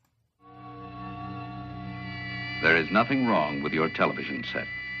There is nothing wrong with your television set.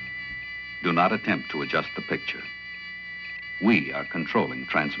 Do not attempt to adjust the picture. We are controlling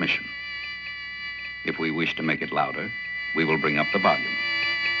transmission. If we wish to make it louder, we will bring up the volume.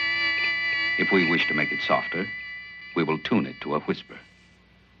 If we wish to make it softer, we will tune it to a whisper.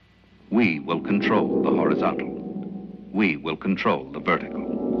 We will control the horizontal. We will control the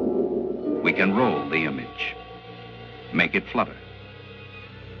vertical. We can roll the image, make it flutter.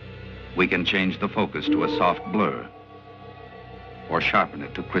 We can change the focus to a soft blur or sharpen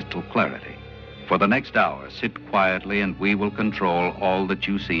it to crystal clarity. For the next hour, sit quietly and we will control all that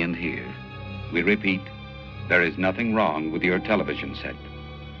you see and hear. We repeat, there is nothing wrong with your television set.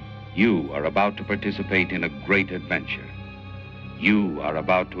 You are about to participate in a great adventure. You are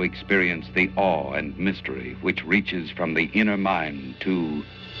about to experience the awe and mystery which reaches from the inner mind to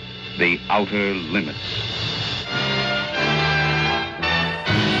the outer limits.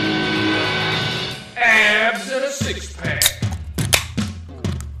 Abs and a six-pack.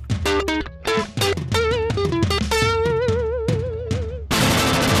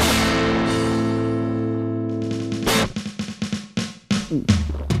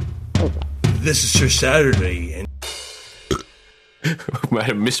 This is Sir Saturday, and I had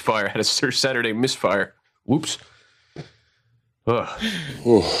a misfire. I had a Sir Saturday misfire. Whoops. Ugh.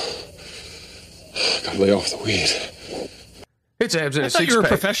 Gotta lay off the weed. It's abs in a I thought six you were a pack.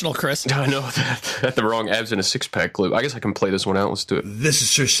 professional, Chris. I know that the wrong abs in a six pack clip. I guess I can play this one out. Let's do it. this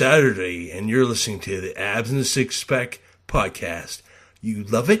is Sir Saturday, and you're listening to the Abs and the Six Pack podcast. You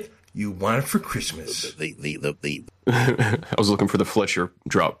love it, you want it for Christmas. I was looking for the Fletcher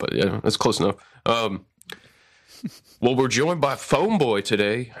drop, but yeah, that's close enough. Well, we're joined by Phone Boy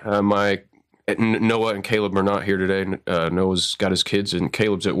today. Noah and Caleb are not here today. Noah's got his kids, and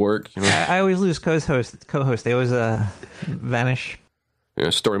Caleb's at work. You know? I always lose co-host. They always vanish. Yeah,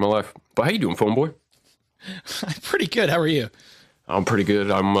 story of my life. But how you doing, Phone Boy? I'm pretty good. How are you? I'm pretty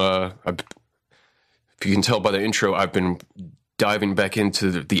good. If you can tell by the intro, I've been diving back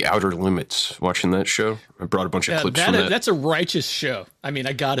into the Outer Limits, watching that show. I brought a bunch of clips from that. That's a righteous show. I mean,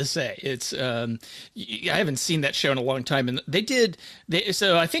 I gotta say, it's. I haven't seen that show in a long time, and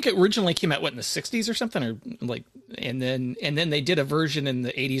so I think it originally came out in the '60s or something, or like, and then they did a version in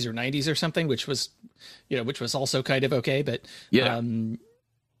the '80s or '90s or something, which was also kind of okay, but yeah,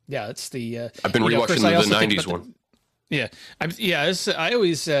 it's the. I've been rewatching the '90s one. I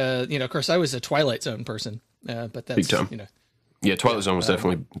always, of course, I was a Twilight Zone person, but that's big time. Yeah, Twilight Zone was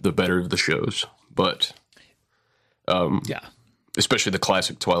definitely the better of the shows, but especially the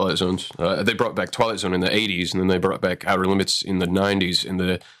classic Twilight Zones. They brought back Twilight Zone in the 80s, and then they brought back Outer Limits in the 90s.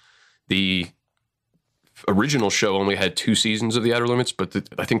 And the original show only had 2 seasons of the Outer Limits, but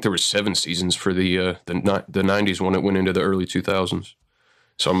I think there were 7 seasons for the 90s one. It went into the early 2000s.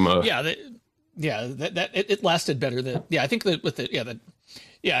 So I'm it lasted better. I think that with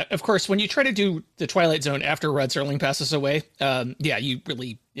yeah, of course, when you try to do the Twilight Zone after Rod Serling passes away, you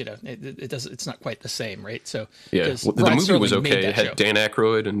really, it does. It's not quite the same, right? So yeah, the movie was okay. It had Dan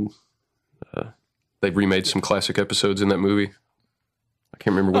Aykroyd, and they remade some classic episodes in that movie. I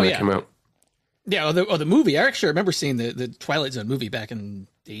can't remember when it came out. Yeah, the movie. I actually remember seeing the Twilight Zone movie back in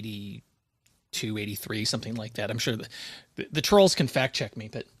 82, 83, something like that. I'm sure the trolls can fact check me,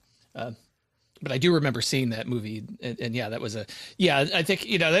 but I do remember seeing that movie, and that was I think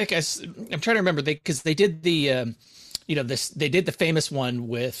I guess I'm trying to remember because they did the they did the famous one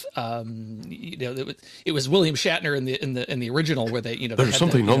with it was William Shatner in the original where they there's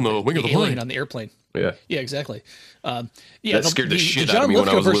something on the wing of the plane on the airplane. Yeah, exactly. That scared the shit out of me when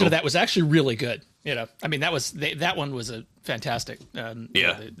I was version little. of that was actually really good. I mean that one was a fantastic.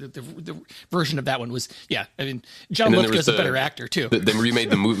 The version of that one was I mean John Lithgow's a better actor too. They remade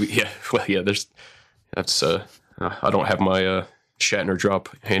the movie. Yeah, well, yeah. That's I don't have my Shatner drop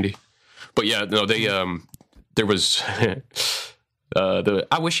handy, but yeah, no, they there was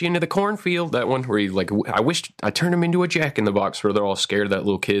I wish you into the cornfield, that one where he I wished I turned him into a Jack in the Box, where they're all scared of that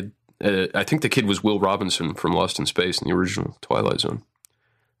little kid. I think the kid was Will Robinson from Lost in Space in the original Twilight Zone.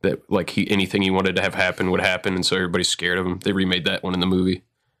 That anything he wanted to have happen would happen, and so everybody's scared of him. They remade that one in the movie,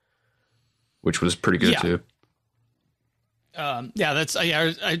 which was pretty good too. I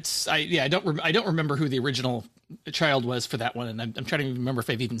don't remember who the original child was for that one, and I'm trying to remember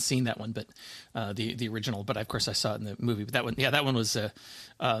if I've even seen that one, but the original. But of course, I saw it in the movie. But that one was.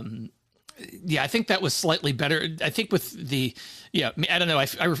 I think that was slightly better. I think with the, I don't know.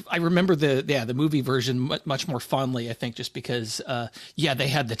 I remember the movie version much more fondly. I think just because, they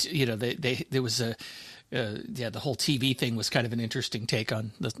had there was the whole TV thing was kind of an interesting take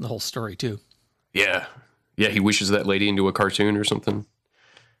on the whole story too. Yeah. Yeah. He wishes that lady into a cartoon or something.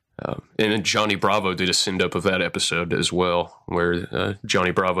 And then Johnny Bravo did a send-up of that episode as well, where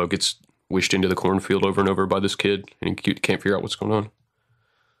Johnny Bravo gets wished into the cornfield over and over by this kid, and he can't figure out what's going on.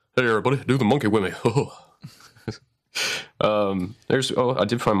 Hey, everybody, do the monkey with me. I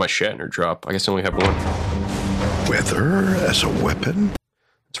did find my Shatner drop. I guess I only have one. Weather as a weapon?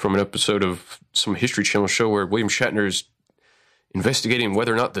 It's from an episode of some History Channel show where William Shatner is investigating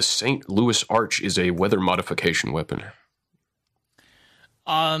whether or not the St. Louis Arch is a weather modification weapon.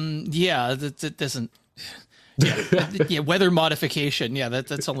 Yeah, that doesn't. Yeah, weather modification. Yeah,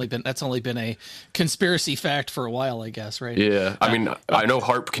 that's only been a conspiracy fact for a while, I guess, right? Yeah, I mean, I know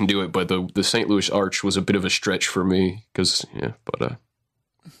HARP can do it, but the St. Louis Arch was a bit of a stretch for me because, yeah,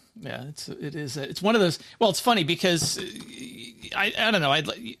 it's one of those. Well, it's funny because I don't know. I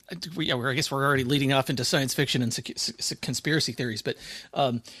guess we're already leading off into science fiction and conspiracy theories, but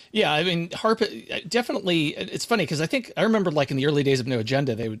yeah, I mean, HARP definitely. It's funny because I remember like in the early days of No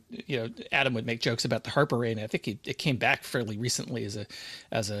Agenda, they would, Adam would make jokes about the HARP array, and I think it came back fairly recently as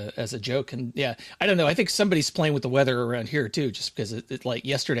a joke. And yeah, I don't know. I think somebody's playing with the weather around here too, just because it like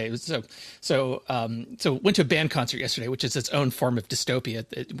yesterday it was so went to a band concert yesterday, which is its own form of dystopia,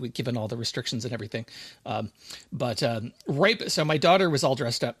 given all the restrictions and everything. So my daughter was all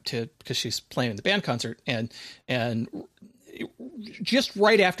dressed up because she's playing in the band concert, and just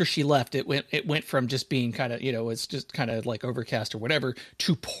right after she left, it went from just being kind of, it's just kind of like overcast or whatever,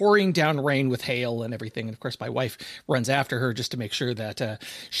 to pouring down rain with hail and everything. And of course, my wife runs after her just to make sure that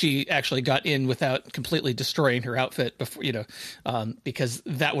she actually got in without completely destroying her outfit before, because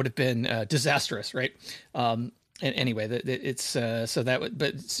that would have been disastrous, right? And anyway, it's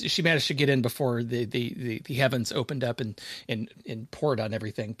but she managed to get in before the heavens opened up and poured on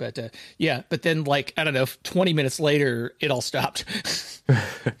everything. But but then, like, I don't know, 20 minutes later, it all stopped.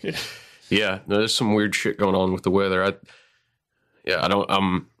 Yeah, no, there's some weird shit going on with the weather.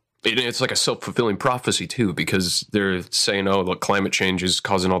 It's like a self-fulfilling prophecy too, because they're saying, oh, look, climate change is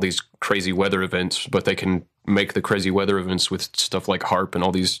causing all these crazy weather events, but they can make the crazy weather events with stuff like HARP and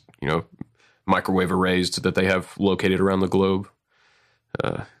all these, microwave arrays that they have located around the globe.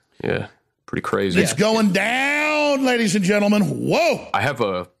 Yeah, pretty crazy. It's going down, ladies and gentlemen. Whoa! I have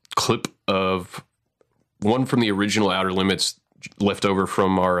a clip of one from the original Outer Limits left over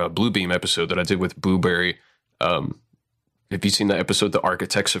from our Bluebeam episode that I did with Blueberry. Have you seen that episode, The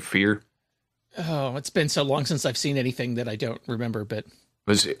Architects of Fear? Oh, it's been so long since I've seen anything that I don't remember, but...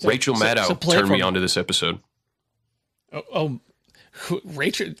 Rachel Maddow turned me onto this episode. Oh,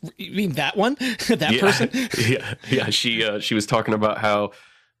 Rachel, you mean that one? That person? Yeah. She was talking about how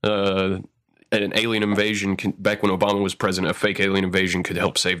an alien invasion back when Obama was president, a fake alien invasion could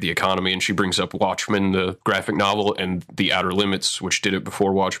help save the economy, and she brings up Watchmen, the graphic novel, and The Outer Limits, which did it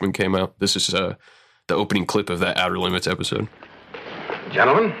before Watchmen came out. This is the opening clip of that Outer Limits episode.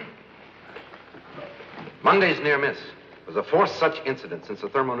 Gentlemen, Monday's near miss was the fourth such incident since the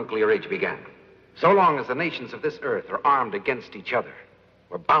thermonuclear age began. So long as the nations of this earth are armed against each other,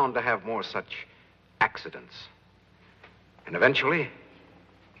 we're bound to have more such accidents. And eventually,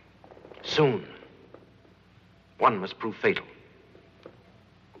 soon, one must prove fatal.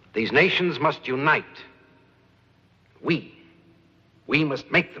 These nations must unite. We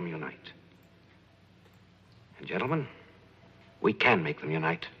must make them unite. And gentlemen, we can make them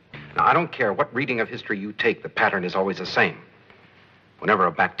unite. Now, I don't care what reading of history you take, the pattern is always the same. Whenever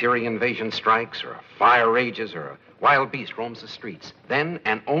a bacteria invasion strikes, or a fire rages, or a wild beast roams the streets, then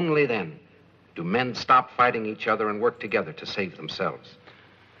and only then do men stop fighting each other and work together to save themselves.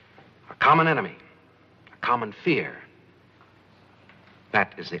 A common enemy, a common fear,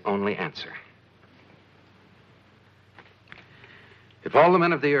 that is the only answer. If all the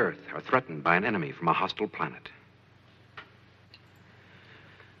men of the earth are threatened by an enemy from a hostile planet,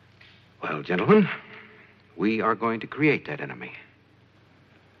 well, gentlemen, we are going to create that enemy.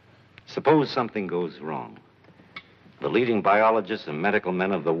 Suppose something goes wrong. The leading biologists and medical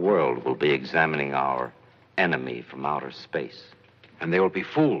men of the world will be examining our enemy from outer space. And they will be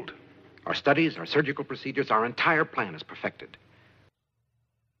fooled. Our studies, our surgical procedures, our entire plan is perfected.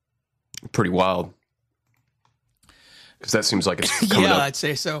 Pretty wild. Because that seems like it's coming up. Yeah, I'd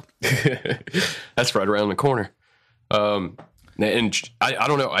say so. That's right around the corner. And I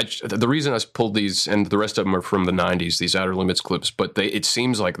don't know. The reason I pulled these, and the rest of them are from the 90s, these Outer Limits clips, but it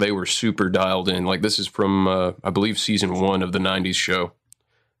seems like they were super dialed in. Like this is from, I believe, season 1 of the 90s show,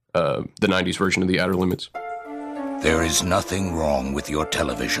 the 90s version of the Outer Limits. There is nothing wrong with your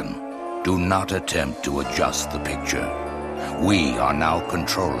television. Do not attempt to adjust the picture. We are now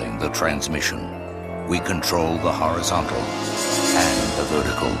controlling the transmission. We control the horizontal and the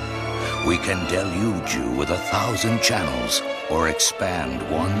vertical. We can deluge you with 1,000 channels or expand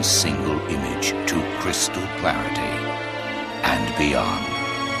one single image to crystal clarity and beyond.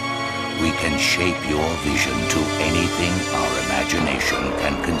 We can shape your vision to anything our imagination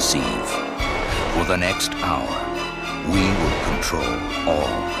can conceive. For the next hour, we will control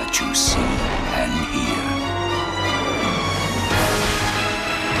all that you see and hear.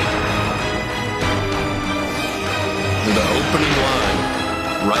 The opening line,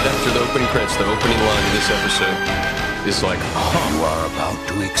 right after the opening credits, the opening line of this episode is like, You are about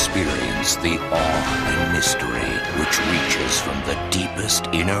to experience the awe and mystery which reaches from the deepest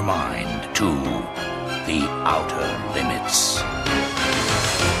inner mind to the outer limits.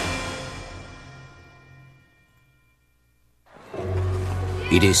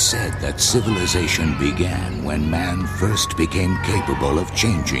 It is said that civilization began when man first became capable of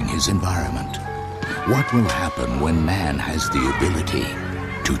changing his environment. What will happen when man has the ability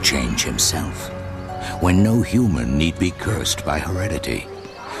to change himself? When no human need be cursed by heredity?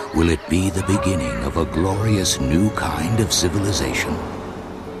 Will it be the beginning of a glorious new kind of civilization?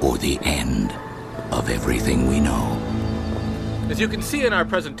 Or the end of everything we know? As you can see in our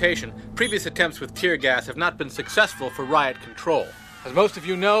presentation, previous attempts with tear gas have not been successful for riot control. As most of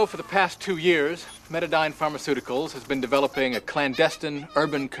you know, for the past 2 years, Metadyne Pharmaceuticals has been developing a clandestine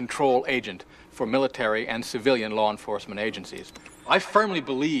urban control agent for military and civilian law enforcement agencies. I firmly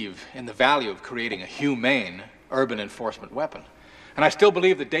believe in the value of creating a humane urban enforcement weapon. And I still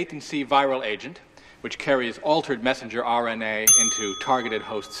believe the Dayton C viral agent, which carries altered messenger RNA into targeted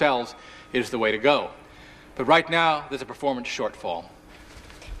host cells, is the way to go. But right now, there's a performance shortfall.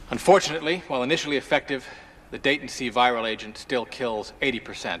 Unfortunately, while initially effective, the Dayton C viral agent still kills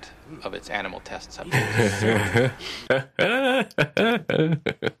 80% of its animal test subjects. I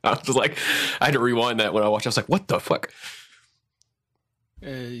was like, I had to rewind that when I watched. I was like, what the fuck?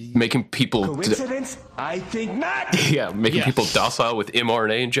 Making people... Coincidence? I think not. Yeah, making people docile with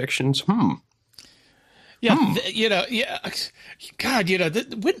mRNA injections. Yeah, God,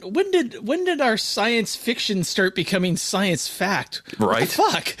 when did our science fiction start becoming science fact? Right?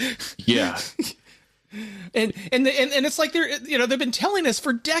 What the fuck? Yeah. And it's like they've been telling us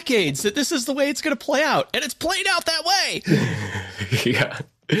for decades that this is the way it's going to play out, and it's played out that way. Yeah.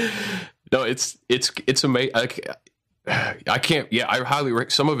 No, it's amazing. I can't. Yeah, I highly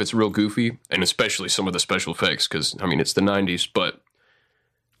recommend. Some of it's real goofy, and especially some of the special effects, because I mean it's the 90s, but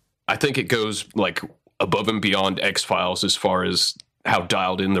I think it goes like above and beyond X-Files as far as how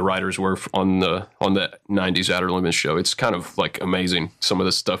dialed in the writers were on the 90s Outer Limits show. It's kind of like amazing, some of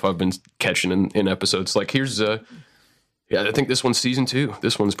the stuff I've been catching in episodes. Like here's I think this one's season 2.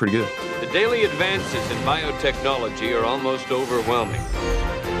 This one's pretty good. The daily advances in biotechnology are almost overwhelming.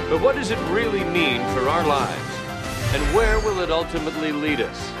 But what does it really mean for our lives? And where will it ultimately lead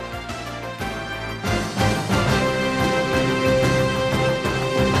us?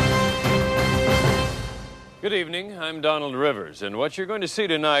 Good evening, I'm Donald Rivers, and what you're going to see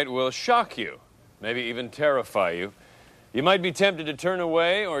tonight will shock you, maybe even terrify you. You might be tempted to turn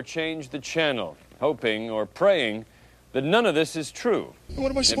away or change the channel, hoping or praying that none of this is true. What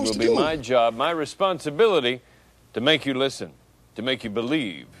am I supposed to do? It will be my job, my responsibility, to make you listen, to make you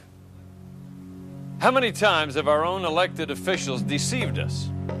believe. How many times have our own elected officials deceived us,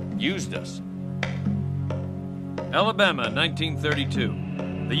 used us? Alabama,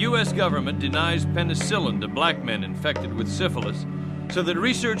 1932. The U.S. government denies penicillin to black men infected with syphilis so that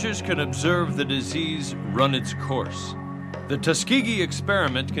researchers can observe the disease run its course. The Tuskegee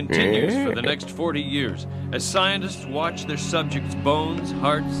experiment continues for the next 40 years as scientists watch their subjects' bones,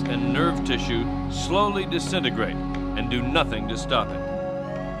 hearts, and nerve tissue slowly disintegrate and do nothing to stop it.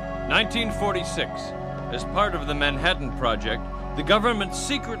 1946, as part of the Manhattan Project, the government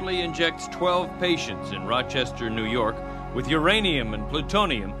secretly injects 12 patients in Rochester, New York, with uranium and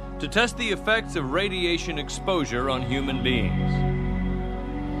plutonium to test the effects of radiation exposure on human beings.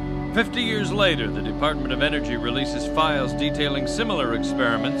 50 years later, the Department of Energy releases files detailing similar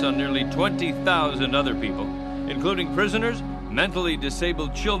experiments on nearly 20,000 other people, including prisoners, mentally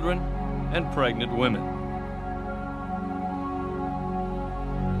disabled children, and pregnant women.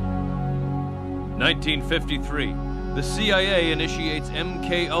 1953, the CIA initiates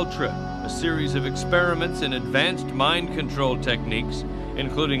MK-Ultra, a series of experiments in advanced mind control techniques,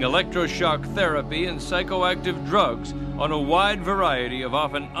 including electroshock therapy and psychoactive drugs on a wide variety of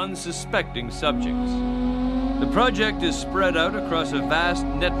often unsuspecting subjects. The project is spread out across a vast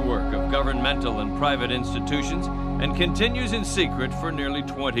network of governmental and private institutions and continues in secret for nearly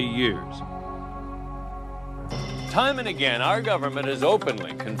 20 years. Time and again, our government has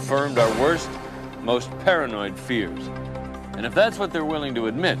openly confirmed our worst, most paranoid fears. And if that's what they're willing to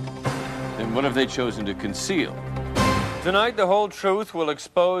admit, then what have they chosen to conceal? Tonight, The Whole Truth will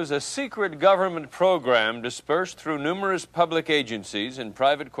expose a secret government program dispersed through numerous public agencies and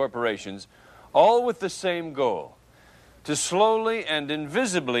private corporations, all with the same goal: to slowly and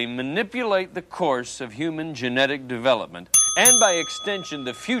invisibly manipulate the course of human genetic development, and by extension,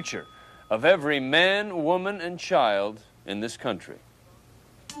 the future of every man, woman, and child in this country.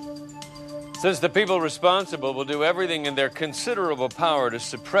 Since the people responsible will do everything in their considerable power to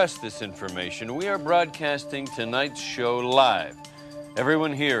suppress this information, we are broadcasting tonight's show live.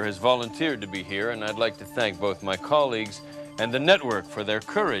 Everyone here has volunteered to be here, and I'd like to thank both my colleagues and the network for their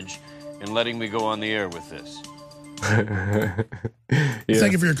courage in letting me go on the air with this. Yeah.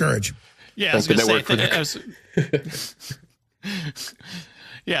 Thank you for your courage. Yeah, I was going to say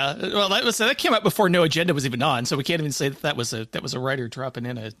yeah, well, that came out before No Agenda was even on, so we can't even say that was a writer dropping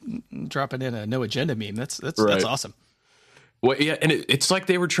in a No Agenda meme. That's right. That's awesome. Well, yeah, and it's like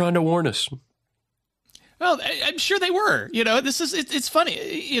they were trying to warn us. Well, I'm sure they were. It's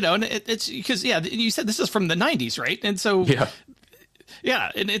funny, and it's because you said this is from the 90s, right? And so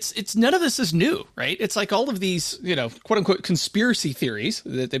yeah, and it's none of this is new, right? It's like all of these, quote unquote conspiracy theories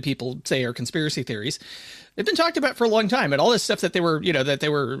that people say are conspiracy theories. They've been talked about for a long time, and all this stuff that they were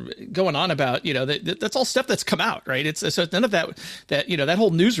going on about, that's all stuff that's come out, right? It's so none of that whole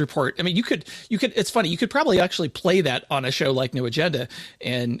news report. I mean, you could. It's funny. You could probably actually play that on a show like No Agenda,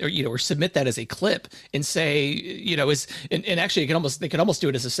 or submit that as a clip and say, and actually they could almost do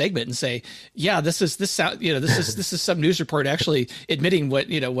it as a segment and say, yeah, this is some news report actually admitting what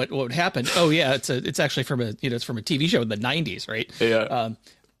would happen. Oh yeah, it's actually from a TV show in the 90s, right? Yeah.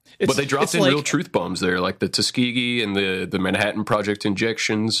 But they dropped in real truth bombs there, like the Tuskegee and the Manhattan Project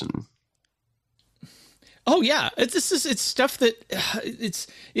injections. And oh yeah, it's stuff that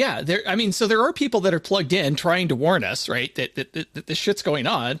so there are people that are plugged in trying to warn us, right? That this shit's going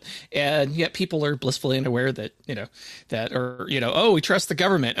on, and yet people are blissfully unaware that we trust the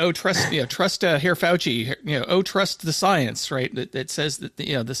government. Oh, trust Herr Fauci. Oh, trust the science, right? That says that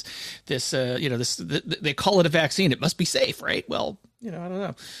they call it a vaccine. It must be safe, right? Well, I don't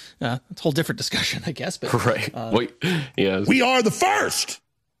know. It's a whole different discussion, I guess. But right, we are the first.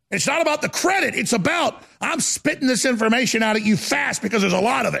 It's not about the credit. It's about I'm spitting this information out at you fast because there's a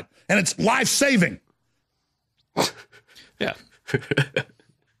lot of it, and it's life-saving. Yeah.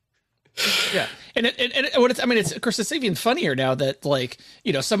 Yeah. And it's of course it's even funnier now that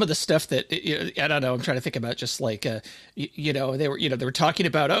some of the stuff that I don't know, I'm trying to think about just they were talking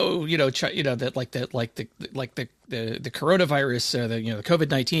about the coronavirus, the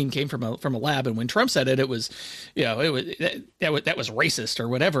COVID-19 came from a lab, and when Trump said it was that was racist or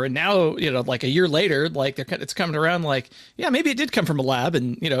whatever, and now a year later it's coming around maybe it did come from a lab,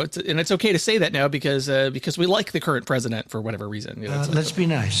 and it's okay to say that now because we like the current president for whatever reason. Let's be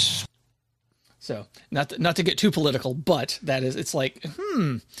nice. So not to get too political, but it's like,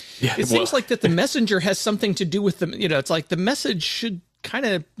 it seems like that the messenger has something to do with them. It's like the message should kind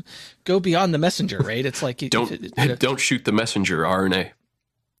of go beyond the messenger, right? It's like don't shoot the messenger RNA.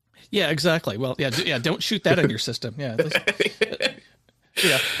 Yeah, exactly. Well, yeah. Don't shoot that in your system. Yeah.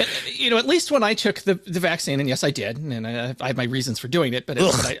 At least when I took the vaccine, and yes, I did, and I have my reasons for doing it. But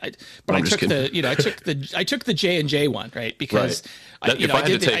I took the J&J one, right? Because if I had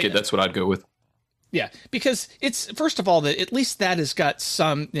to take it, that's what I'd go with. Yeah, because it's first of all that at least that has got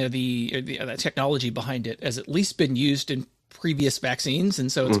some the technology behind it has at least been used in previous vaccines,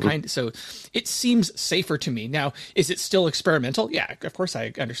 and so it's so it seems safer to me. Now, is it still experimental? Yeah, of course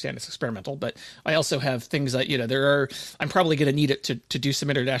I understand it's experimental, but I also have things that I'm probably going to need it to do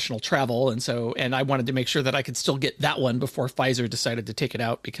some international travel, and I wanted to make sure that I could still get that one before Pfizer decided to take it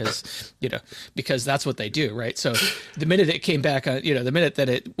out because that's what they do, right? So the minute it came back, the minute that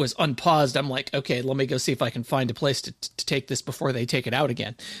it was unpaused, I'm like, okay, let me go see if I can find a place to take this before they take it out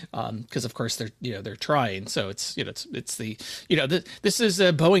again, because of course they're trying. So it's this is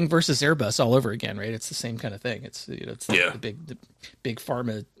Boeing versus Airbus all over again, right? It's the same kind of thing. It's the big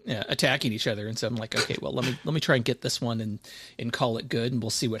pharma attacking each other, and so I'm like, okay, well let me try and get this one and call it good, and we'll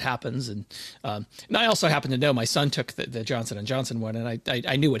see what happens. And I also happen to know my son took the Johnson & Johnson one, and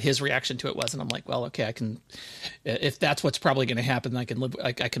I knew what his reaction to it was, and I'm like, well, okay, I can, if that's what's probably going to happen, I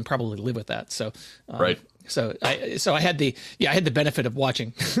can probably live with that. So right. So I had the benefit of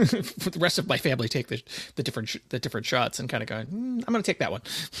watching for the rest of my family take the different shots and kind of going, I'm going to take that one.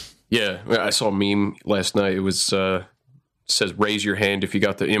 Yeah, I saw a meme last night. It was says raise your hand if you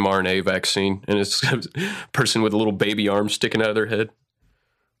got the mRNA vaccine, and it's a person with a little baby arm sticking out of their head.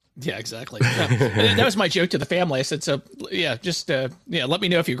 Yeah, exactly. Yeah. That was my joke to the family. I said, so yeah, just let me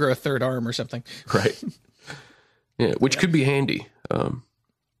know if you grow a third arm or something. Right. Yeah, which could be handy.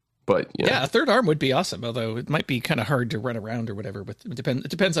 But yeah, a third arm would be awesome. Although it might be kind of hard to run around or whatever. But it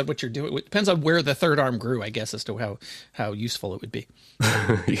depends on what you're doing. It depends on where the third arm grew, I guess, as to how useful it would be.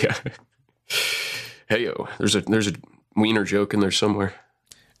 Yeah. Hey yo, there's a wiener joke in there somewhere.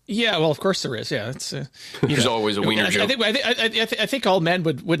 Yeah, well, of course there is. Yeah, it's there's always a wiener joke. I think all men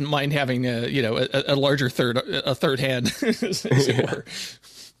wouldn't mind having a larger third hand, as it were.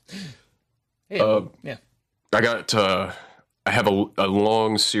 Yeah. I have a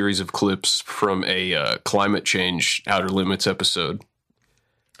long series of clips from a climate change Outer Limits episode.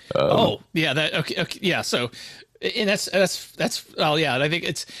 Yeah. So, and that's oh yeah. And I think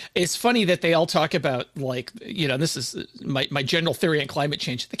it's funny that they all talk about, like, this is my general theory on climate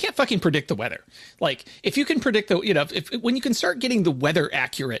change. They can't fucking predict the weather. Like, if you can predict when you can start getting the weather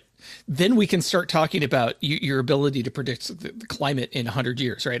accurate, then we can start talking about your ability to predict the climate in 100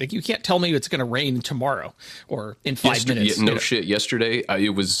 years, right? Like, you can't tell me it's going to rain tomorrow or in 5 minutes. No shit. Yesterday,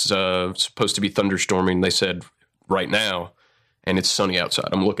 it was supposed to be thunderstorming. They said right now, and it's sunny outside.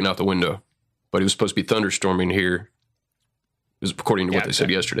 I'm looking out the window, but it was supposed to be thunderstorming here. It was according to what they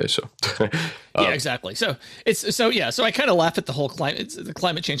said yesterday. So, yeah, exactly. So So I kind of laugh at the whole the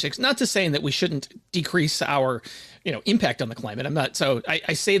climate change thing. Not to saying that we shouldn't decrease our impact on the climate. I'm not. So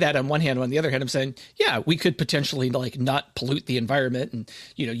I say that on one hand. On the other hand, I'm saying, yeah, we could potentially not pollute the environment and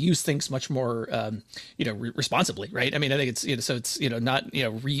use things much more responsibly, right? I mean, I think it's so it's not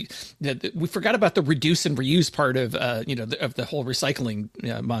we forgot about the reduce and reuse part of of the whole recycling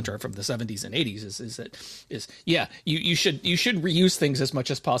mantra from the 70s and 80s you should reuse things as much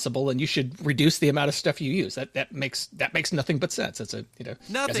as possible, and you should reduce the amount of stuff you use. That makes nothing but sense. It's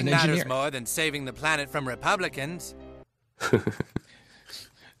nothing matters more than saving the planet from Republicans.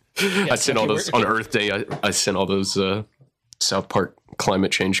 I sent all those on Earth Day. I sent all those South Park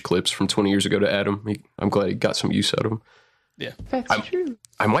climate change clips from 20 years ago to Adam. I'm glad he got some use out of them. Yeah, that's true.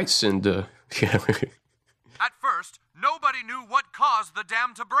 I might send. At first, nobody knew what caused the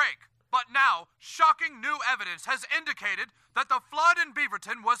dam to break. But now, shocking new evidence has indicated that the flood in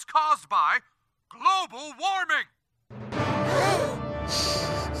Beaverton was caused by global warming.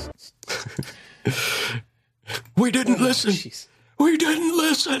 We didn't listen. Geez. We didn't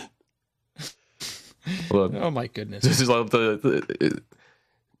listen. Well, oh my goodness! This is like the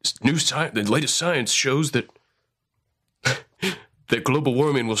new science. The latest science shows that global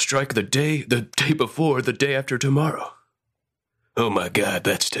warming will strike the day before, the day after tomorrow. Oh my God,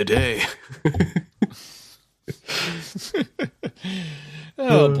 that's today.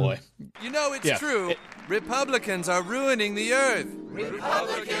 Oh boy. It's true. Republicans are ruining the earth.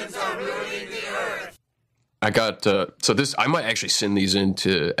 Republicans are ruining the earth. I got I might actually send these in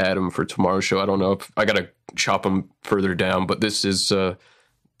to Adam for tomorrow's show. I don't know if I got to chop them further down, but this is the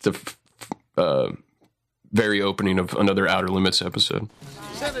very opening of another Outer Limits episode.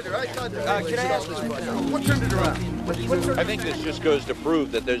 Senator, I thought, can I ask this question? What turned it around? I think this just goes to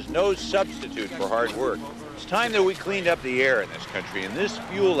prove that there's no substitute for hard work. It's time that we cleaned up the air in this country, and this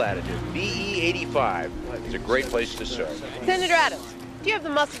fuel additive, BE85, is a great place to start. Senator Adams, do you have the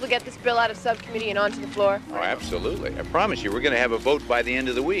muscle to get this bill out of subcommittee and onto the floor? Oh, absolutely. I promise you, we're going to have a vote by the end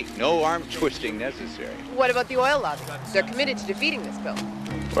of the week. No arm twisting necessary. What about the oil lobby? They're committed to defeating this bill.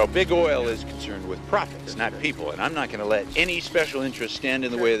 Well, big oil is concerned with profits, not people, and I'm not going to let any special interest stand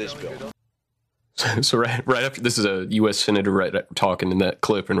in the way of this bill. So right after, this is a U.S. Senator talking in that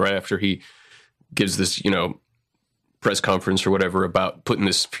clip, and right after he gives this, press conference or whatever about putting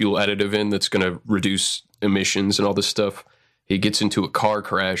this fuel additive in that's going to reduce emissions and all this stuff, he gets into a car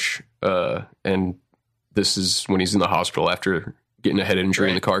crash, and this is when he's in the hospital after getting a head injury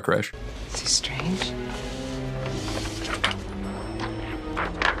in the car crash. Is this strange?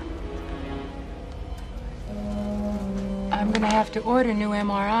 I'm going to have to order new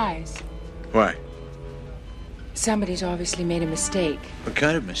MRIs. Why? Somebody's obviously made a mistake. What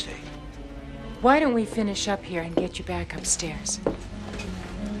kind of mistake? Why don't we finish up here and get you back upstairs?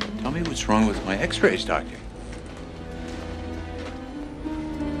 Tell me what's wrong with my x-rays, doctor.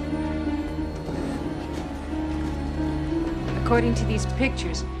 According to these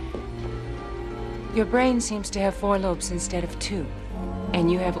pictures, your brain seems to have 4 lobes instead of 2.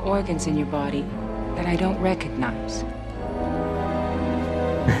 And you have organs in your body that I don't recognize.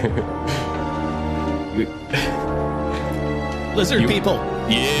 Lizard people.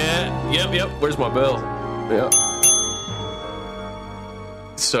 Yeah. Yep. Where's my bell? Yeah.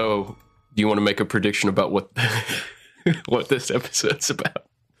 So, do you want to make a prediction about what this episode's about?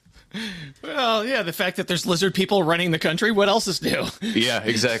 Well, yeah, the fact that there's lizard people running the country. What else is new? Yeah,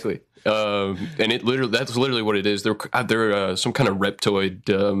 exactly. And that's literally what it is. They're some kind of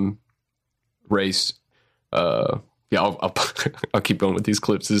reptoid race. Yeah, I'll keep going with these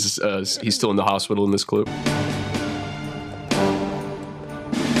clips. This is, he's still in the hospital in this clip.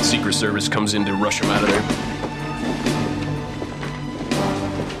 Secret Service comes in to rush him out of there.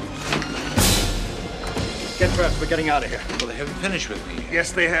 Get dressed. We're getting out of here. Well, they haven't finished with me.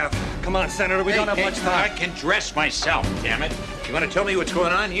 Yes, they have. Come on, Senator. We don't have much time. I can dress myself, damn it. You want to tell me what's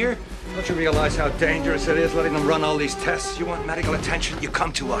going on here? Don't you realize how dangerous it is letting them run all these tests? You want medical attention? You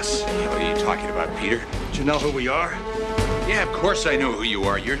come to us. What are you talking about, Peter? Do you know who we are? Yeah, of course I know who you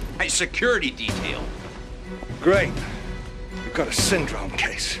are. You're my security detail. Great. You've got a syndrome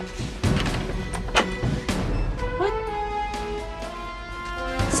case. What?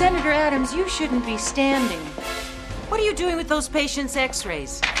 Senator Adams, you shouldn't be standing. What are you doing with those patients'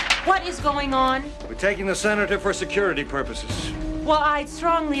 x-rays? What is going on? We're taking the senator for security purposes. Well, I'd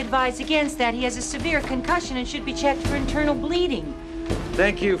strongly advise against that. He has a severe concussion and should be checked for internal bleeding.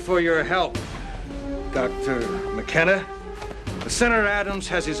 Thank you for your help, Dr. McKenna. The Senator Adams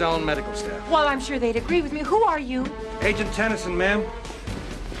has his own medical staff. Well, I'm sure they'd agree with me. Who are you? Agent Tennyson, ma'am.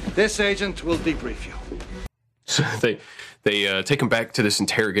 This agent will debrief you. So they take him back to this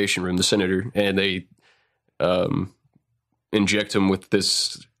interrogation room, the senator, and they inject him with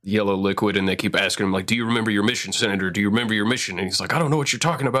this yellow liquid, and they keep asking him, like, do you remember your mission, Senator? Do you remember your mission? And he's like, I don't know what you're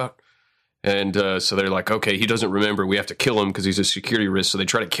talking about. And so they're like, okay, he doesn't remember. We have to kill him because he's a security risk. So they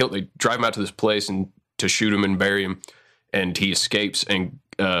drive him out to this place and to shoot him and bury him. And he escapes and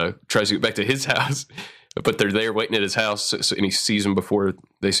tries to get back to his house. But they're there waiting at his house, and he sees them before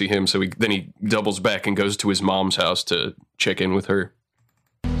they see him. So then he doubles back and goes to his mom's house to check in with her.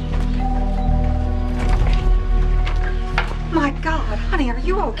 My God, honey, are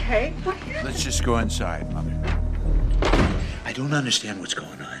you okay? Let's just go inside, Mother. I don't understand what's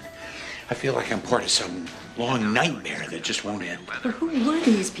going on. I feel like I'm part of some long nightmare that just won't end. But who were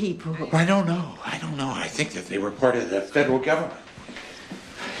these people? I don't know. I think that they were part of the federal government.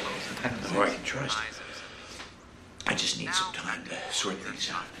 I don't know who I can trust. I just need some time to sort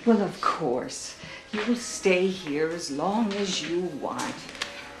things out. Well, of course. You will stay here as long as you want.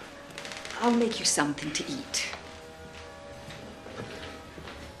 I'll make you something to eat.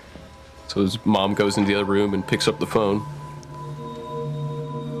 So his mom goes into the other room and picks up the phone.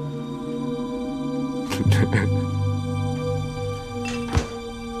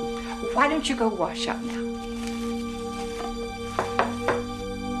 Why don't you go wash up now?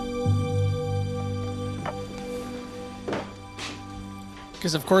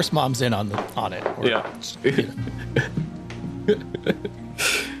 Because of course Mom's in on it. Or, yeah.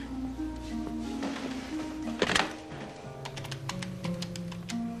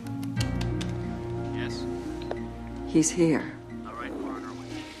 Yes. He's here. All right,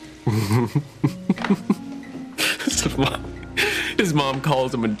 his mom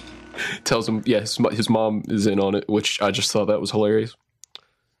calls him and tells him, yes, his mom is in on it, which I just thought that was hilarious.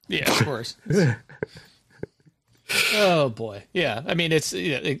 Yeah, of course. Oh boy, yeah. I mean, it's then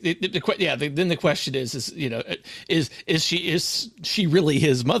the question is she really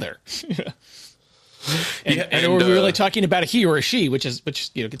his mother? And are we really talking about a he or a she, which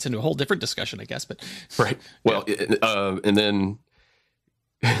gets into a whole different discussion, I guess. But right. Well, and then,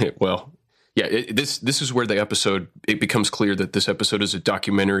 well, yeah. This is where the episode it becomes clear that this episode is a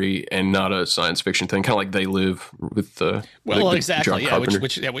documentary and not a science fiction thing, kind of like They Live with exactly, John yeah. Carpenter.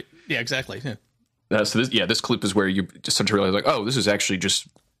 Exactly. Yeah. So this clip is where you just start to realize, like, oh, this is actually just,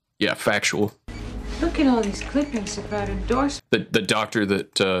 factual. Look at all these clippings about endorsements. The doctor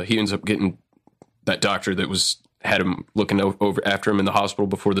that he ends up getting, that doctor that had him looking over after him in the hospital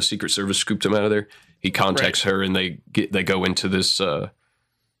before the Secret Service scooped him out of there. He contacts her, and they go into this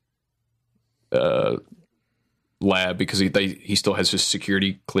lab because he still has his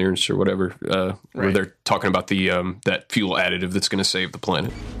security clearance or whatever. Where they're talking about the that fuel additive that's going to save the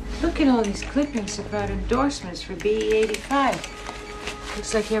planet. Look at all these clippings about endorsements for BE-85.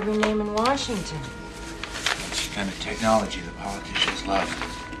 Looks like every name in Washington. It's the kind of technology the politicians love.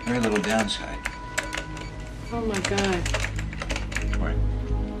 Very little downside. Oh my God. What?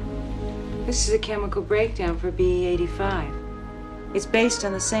 This is a chemical breakdown for BE-85. It's based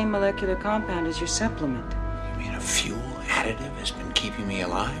on the same molecular compound as your supplement. You mean a fuel additive has been keeping me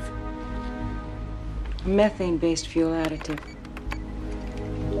alive? A methane-based fuel additive.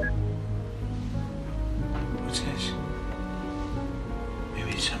 What's this?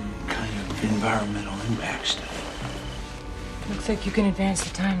 Maybe some kind of environmental impact study. Looks like you can advance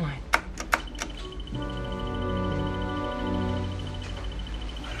the timeline.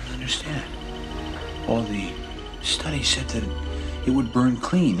 I don't understand. All the studies said that it would burn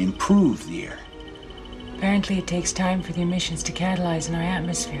clean, improve the air. Apparently it takes time for the emissions to catalyze in our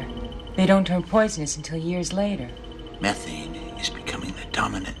atmosphere. They don't turn poisonous until years later. Methane is becoming the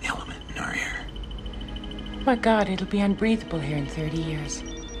dominant element in our air. My God, it'll be unbreathable here in 30 years.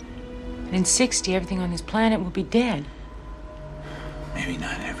 And in 60, everything on this planet will be dead. Maybe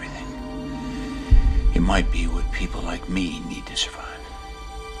not everything. It might be what people like me need to survive.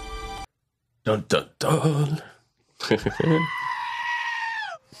 Dun dun dun.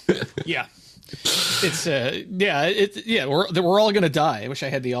 Yeah. It's we're all gonna die. I wish I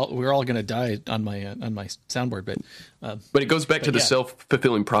had we're all gonna die on my soundboard, but it goes back to the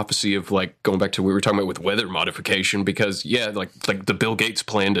self-fulfilling prophecy of, like, going back to what we were talking about with weather modification, because like the Bill Gates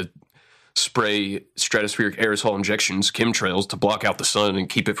plan to spray stratospheric aerosol injections, chemtrails, to block out the sun and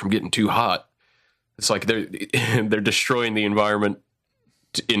keep it from getting too hot. It's like they're destroying the environment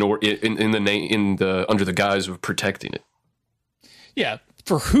under the guise of protecting it. Yeah.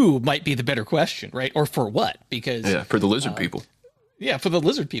 For who might be the better question, right? Or for what? Because for the lizard people. Yeah, for the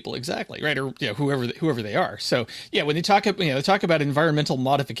lizard people, exactly, right? Or whoever they are. So yeah, when they talk about environmental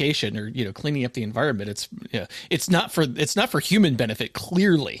modification or cleaning up the environment, it's not for human benefit.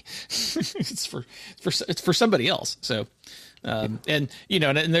 Clearly, it's for somebody else. So. And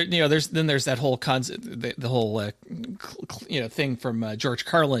there's that whole concept, the whole thing from George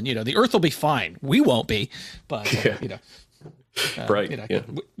Carlin. The Earth will be fine. We won't be, but right.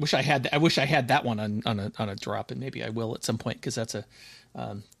 Wish I had that one on a drop, and maybe I will at some point, because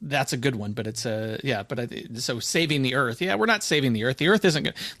that's a good one. But it's so saving the Earth. Yeah, we're not saving the Earth. The Earth isn't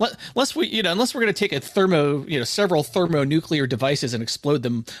going unless we're going to take several thermonuclear devices and explode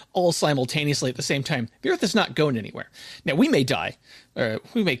them all simultaneously at the same time. The Earth is not going anywhere. Now, we may die.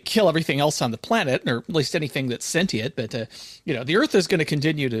 We may kill everything else on the planet, or at least anything that's sentient. But the Earth is going to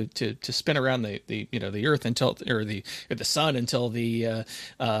continue to spin around the Earth until the sun until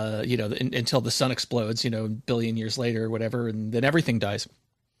until the sun explodes. A billion years later or whatever, and then everything dies.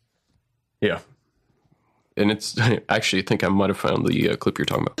 Yeah, and it's actually, I think I might have found the clip you're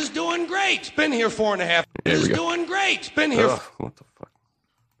talking about. It's doing great. It's been here 4.5. It's doing great. It's been here. What the fuck?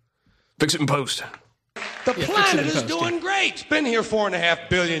 Fix it in post. The planet is doing great. It's been here 4.5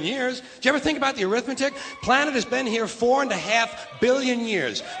 billion years. Did you ever think about the arithmetic? Planet has been here 4.5 billion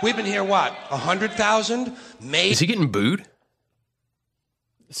years. We've been here, what, 100,000? Maybe. Is he getting booed?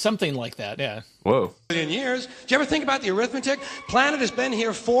 Something like that, yeah. Whoa. Billion years. Did you ever think about the arithmetic? Planet has been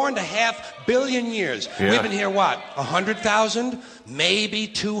here 4.5 billion years. Yeah. We've been here, what, 100,000? Maybe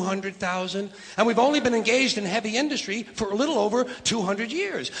 200,000? And we've only been engaged in heavy industry for a little over 200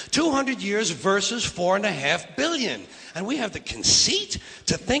 years. 200 years versus 4.5 billion. And we have the conceit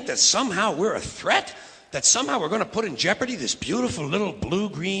to think that somehow we're a threat? That somehow we're going to put in jeopardy this beautiful little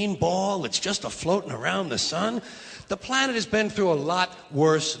blue-green ball that's just a-floating around the sun? The planet has been through a lot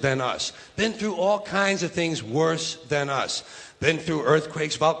worse than us. Been through all kinds of things worse than us. Been through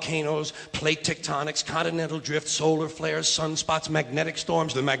earthquakes, volcanoes, plate tectonics, continental drift, solar flares, sunspots, magnetic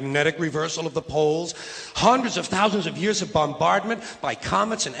storms, the magnetic reversal of the poles, hundreds of thousands of years of bombardment by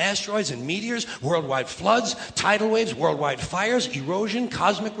comets and asteroids and meteors, worldwide floods, tidal waves, worldwide fires, erosion,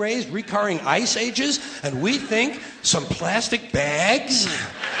 cosmic rays, recurring ice ages, and we think some plastic bags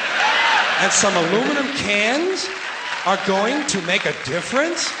and some aluminum cans are going to make a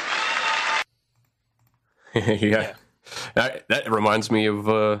difference? Yeah. That reminds me of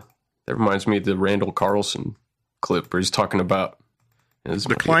the Randall Carlson clip where he's talking about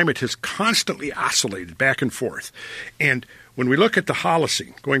the climate has constantly oscillated back and forth. And when we look at the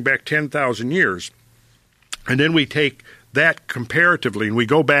Holocene, going back 10,000 years, and then we take that comparatively and we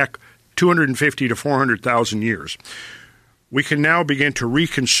go back 250 to 400,000 years, we can now begin to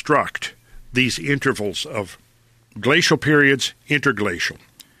reconstruct these intervals of glacial periods, interglacial.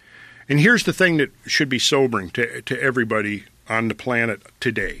 And here's the thing that should be sobering to everybody on the planet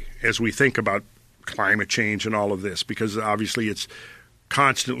today as we think about climate change and all of this, because obviously it's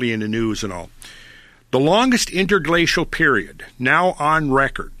constantly in the news and all. The longest interglacial period now on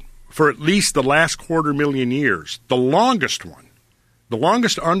record for at least the last 250,000 years, the longest one, the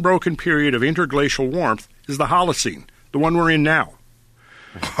longest unbroken period of interglacial warmth is the Holocene, the one we're in now.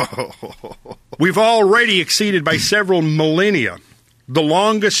 We've already exceeded by several millennia the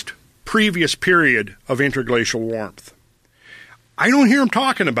longest previous period of interglacial warmth. I don't hear him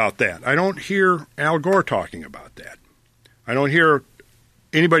talking about that. I don't hear Al Gore talking about that. I don't hear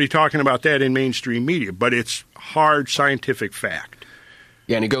anybody talking about that in mainstream media, but it's hard scientific fact.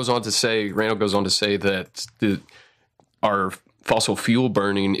 Yeah, and Randall goes on to say that our fossil fuel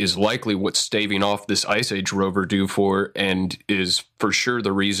burning is likely what's staving off this Ice Age rover due for, and is for sure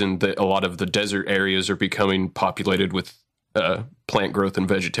the reason that a lot of the desert areas are becoming populated with plant growth and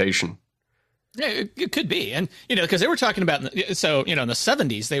vegetation. Yeah, it could be. And, because they were talking about, in the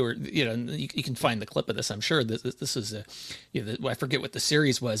 70s, they were, you can find the clip of this, I'm sure. This is, I forget what the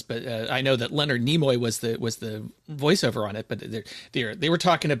series was, but I know that Leonard Nimoy was the voiceover on it. But they were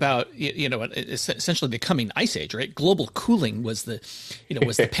talking about, essentially the coming ice age, right? Global cooling was the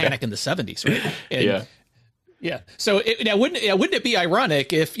panic in the 70s, right? And, yeah. So now wouldn't it be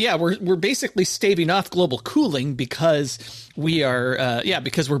ironic if we're basically staving off global cooling because we are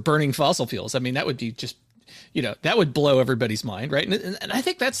because we're burning fossil fuels? I mean, that would be just that would blow everybody's mind, right? And I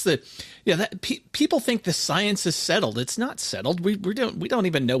think that's people think the science is settled. It's not settled. We don't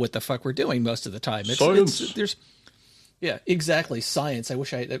even know what the fuck we're doing most of the time. Yeah, exactly. Science. I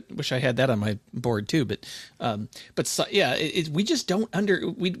wish I had that on my board too. But we just don't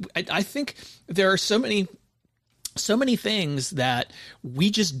I think there are so many things that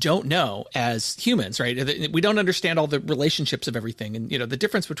we just don't know as humans, right? We don't understand all the relationships of everything. And, the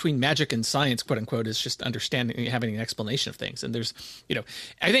difference between magic and science, quote unquote, is just understanding, having an explanation of things. And there's,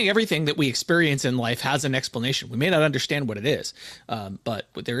 I think everything that we experience in life has an explanation. We may not understand what it is, but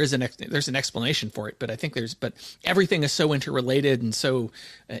there's an explanation for it. But I think but everything is so interrelated and so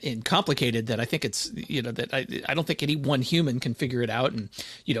complicated that I think it's, that I don't think any one human can figure it out. And,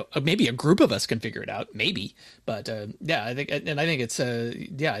 maybe a group of us can figure it out, maybe, but I think it's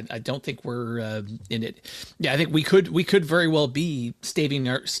I don't think we're in it. Yeah, I think we could very well be staving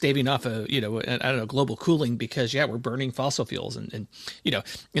off global cooling because we're burning fossil fuels and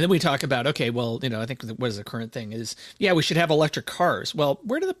then we talk about I think what is the current thing is we should have electric cars. Well,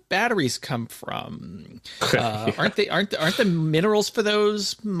 where do the batteries come from? Aren't the minerals for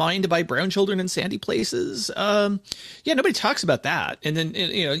those mined by brown children in sandy places? Nobody talks about that. And then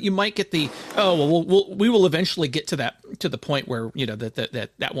you might get the we will eventually get to the point where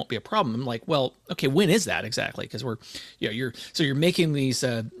that won't be a problem. I'm like, well, okay, when is that exactly? Because you're making these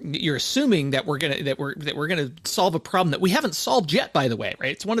you're assuming that we're gonna solve a problem that we haven't solved yet, by the way,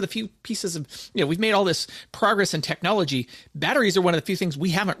 right? It's one of the few pieces of we've made all this progress in technology. Batteries are one of the few things we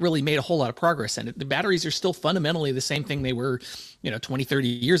haven't really made a whole lot of progress in. The batteries are still fundamentally the same thing they were 20, 30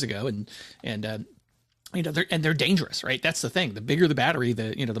 years ago, and they're dangerous, right? That's the thing. The bigger the battery,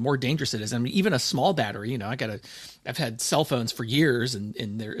 the more dangerous it is. I mean, even a small battery, I've had cell phones for years and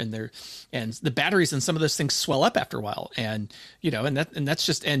the batteries in some of those things swell up after a while. And that's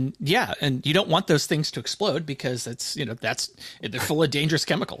just, and you don't want those things to explode because they're full of dangerous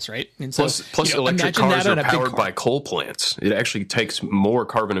chemicals, right? And so, plus electric cars are powered by coal plants. It actually takes more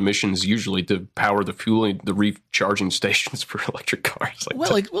carbon emissions usually to power the fueling, the recharging stations for electric cars.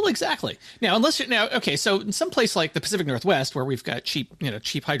 Well, exactly. Now, so in some place like the Pacific Northwest, where we've got cheap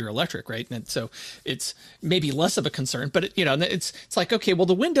hydroelectric, right? And so it's maybe less of a concern, but it's like, okay, well,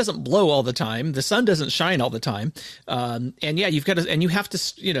 the wind doesn't blow all the time. The sun doesn't shine all the time. You have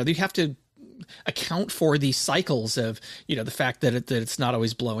to account for these cycles of the fact that it's not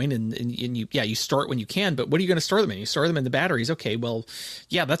always blowing and you store it when you can, but what are you going to store them in? You store them in the batteries. Okay, well,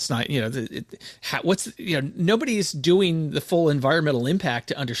 that's not nobody's doing the full environmental impact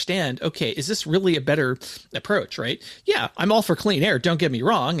to understand, okay, is this really a better approach, right? I'm all for clean air, don't get me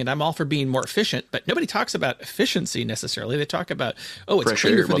wrong, and I'm all for being more efficient, but nobody talks about efficiency necessarily. They talk about it's fresh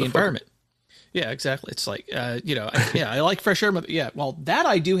cleaner for the environment. Yeah, exactly. It's like, I like fresh air. Yeah, well, that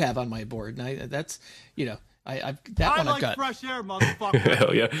I do have on my board, and I've got fresh air, motherfucker.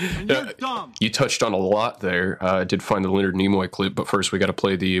 Hell yeah. And you're dumb. You touched on a lot there. I did find the Leonard Nimoy clip, but first we got to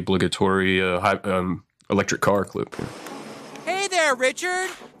play the obligatory electric car clip. Hey there, Richard.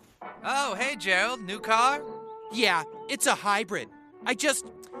 Oh, hey, Gerald. New car? Yeah, it's a hybrid. I just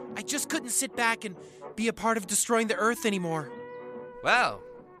couldn't sit back and be a part of destroying the Earth anymore. Well,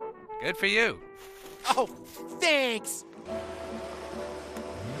 good for you. Oh, thanks.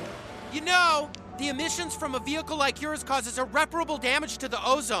 The emissions from a vehicle like yours causes irreparable damage to the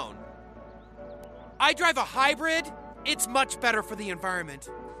ozone. I drive a hybrid. It's much better for the environment.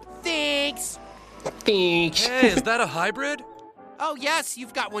 Thanks. Hey, is that a hybrid? Oh, yes,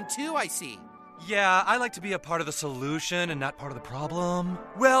 you've got one too, I see. Yeah, I like to be a part of the solution and not part of the problem.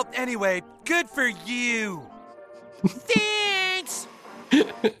 Well, anyway, good for you. Thanks.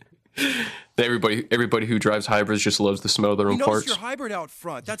 Everybody who drives hybrids just loves the smell of their own parts. Your hybrid out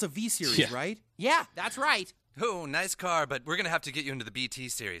front. That's a V series, right? Yeah, that's right. Oh, nice car, but we're going to have to get you into the BT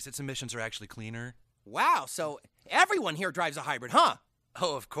series. Its emissions are actually cleaner. Wow, so everyone here drives a hybrid, huh?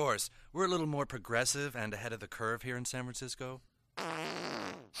 Oh, of course. We're a little more progressive and ahead of the curve here in San Francisco.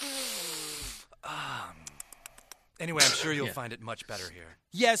 Anyway, I'm sure you'll find it much better here.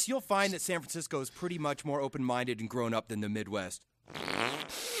 Yes, you'll find that San Francisco is pretty much more open-minded and grown up than the Midwest.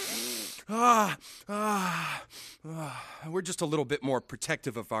 We're just a little bit more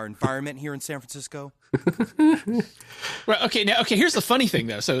protective of our environment here in San Francisco. Well, okay. Here's the funny thing,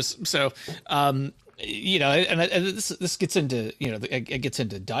 though. You know, and this gets into, you know, it gets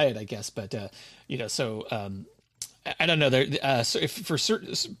into diet, I guess. But you know, I don't know. So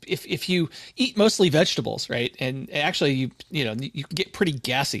if you eat mostly vegetables, right, and actually you know you can get pretty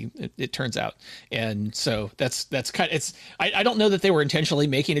gassy. It turns out, and so that's kind of, it's. I don't know that they were intentionally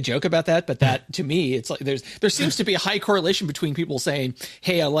making a joke about that, but that to me, it's like there seems to be a high correlation between people saying,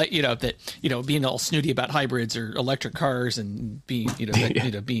 "Hey, I like, you know, that, you know, being all snooty about hybrids or electric cars and being, you know, that,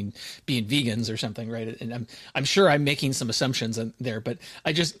 you know, being vegans or something, right?" And I'm sure I'm making some assumptions there, but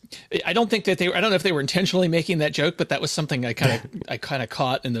I don't think that I don't know if they were intentionally making that joke. But that was something I kind of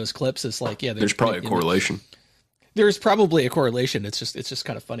caught in those clips. It's like, yeah, there's probably a correlation. There's probably a correlation. It's just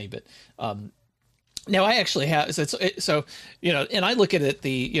kind of funny. But now I actually have, so you know, and I look at it,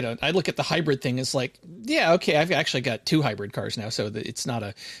 I look at the hybrid thing as like, yeah, okay, I've actually got 2 hybrid cars now, so that it's not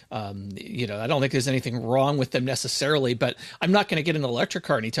a, you know, I don't think there's anything wrong with them necessarily, but I'm not going to get an electric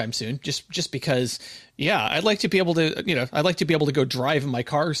car anytime soon, just because. Yeah, I'd like to be able to, go drive my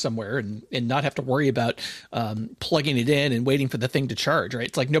car somewhere and not have to worry about plugging it in and waiting for the thing to charge, right?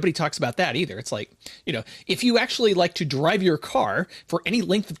 It's like nobody talks about that either. It's like, you know, if you actually like to drive your car for any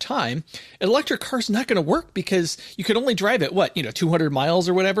length of time, an electric car's not going to work because you can only drive it, 200 miles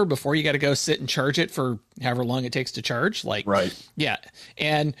or whatever before you got to go sit and charge it for however long it takes to charge. Like, right. Yeah.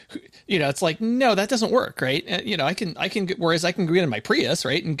 And, you know, it's like, no, that doesn't work, right? You know, whereas I can go in my Prius,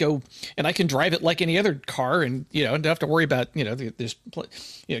 right, and go, and I can drive it like any other car, and, you know, don't have to worry about, you know, there's,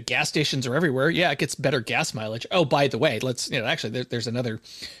 you know, gas stations are everywhere. Yeah, it gets better gas mileage. Oh, by the way, actually there's another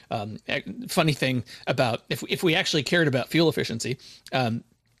funny thing about if we actually cared about fuel efficiency.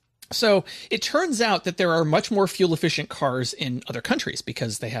 So it turns out that there are much more fuel efficient cars in other countries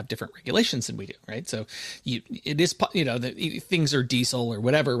because they have different regulations than we do, right? So things are diesel or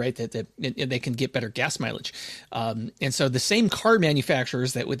whatever, right? That they can get better gas mileage, and so the same car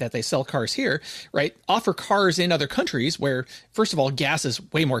manufacturers that they sell cars here, right, offer cars in other countries where, first of all, gas is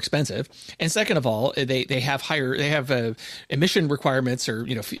way more expensive, and second of all, they have emission requirements or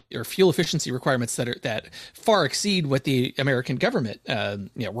or fuel efficiency requirements that far exceed what the American government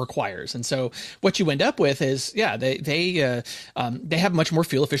requires. And so what you end up with is, they have much more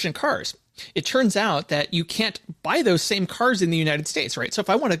fuel efficient cars. It turns out that you can't buy those same cars in the United States, right? So if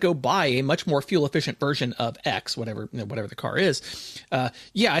I want to go buy a much more fuel efficient version of X, whatever the car is, I'd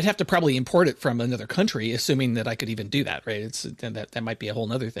have to probably import it from another country, assuming that I could even do that, right? That might be a whole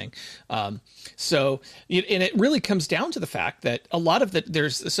nother thing. And it really comes down to the fact that a lot of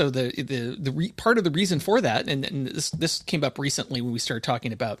part of the reason for that, and this came up recently when we started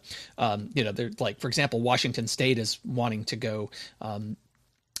talking about, like, for example, Washington State is wanting to go.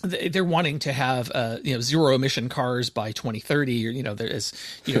 They're wanting to have zero emission cars by 2030, or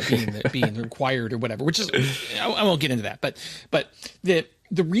being required or whatever. Which is, I won't get into that, but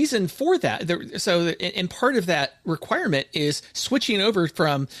the reason for that, and part of that requirement is switching over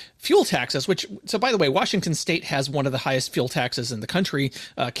from fuel taxes, so by the way, Washington State has one of the highest fuel taxes in the country.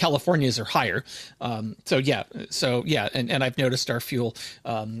 California's are higher. And I've noticed our fuel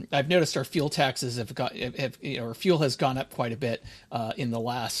taxes or fuel has gone up quite a bit in the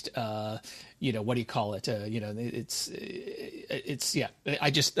last, what do you call it? I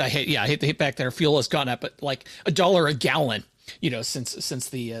hate to hit back there. Fuel has gone up at like $1 a gallon. Since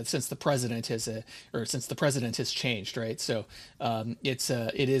the president has changed, right? So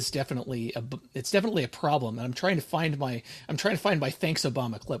it is definitely a problem, and I'm trying to find my thanks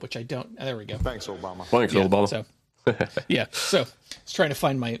Obama clip, which I don't. There we go. Thanks Obama. Thanks Obama. So so I was trying to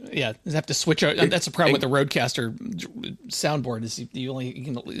find I have to switch out. That's the problem with the Rodecaster soundboard is they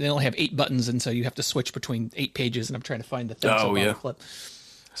only have 8 buttons, and so you have to switch between 8 pages, and I'm trying to find the thanks Obama clip.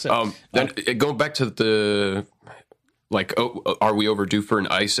 So then going back to the. Like, are we overdue for an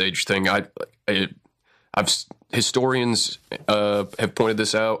ice age thing? Historians have pointed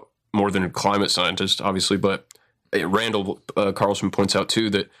this out more than climate scientists, obviously, but Randall Carlson points out too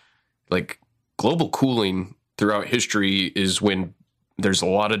that like global cooling throughout history is when there's a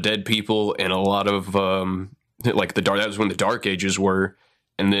lot of dead people and a lot of that was when the Dark Ages were,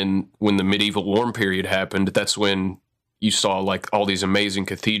 and then when the medieval warm period happened, that's when you saw like all these amazing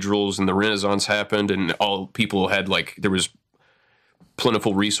cathedrals and the Renaissance happened, and all people had there was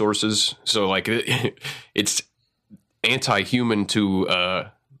plentiful resources. So like it's anti-human to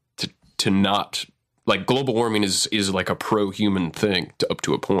not like global warming is like a pro-human thing up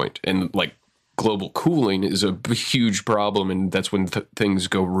to a point, and like global cooling is a huge problem, and that's when things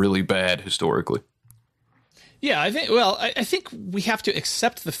go really bad historically. Yeah, I think we have to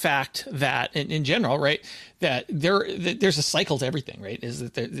accept the fact that, in general, right, that there's a cycle to everything, right? Is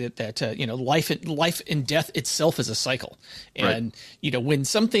that life and death itself is a cycle, and when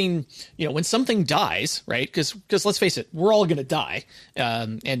something dies, right? Because let's face it, we're all going to die,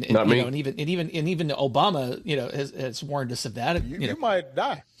 and even Obama, has warned us of that. You might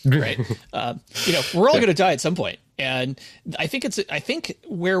die, right? We're all going to die at some point, and I think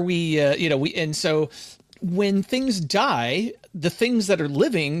where so. When things die, the things that are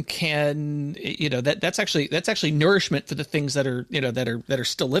living can, that's actually nourishment for the things that are, that are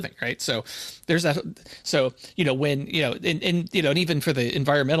still living, right? So there's that. So, when, and even for the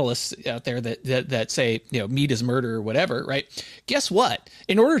environmentalists out there that say, meat is murder or whatever, right? Guess what?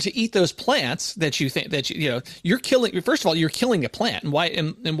 In order to eat those plants that you think that, you're killing, first of all, you're killing a plant.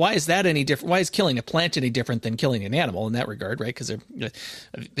 And why is that any different? Why is killing a plant any different than killing an animal in that regard, right? Because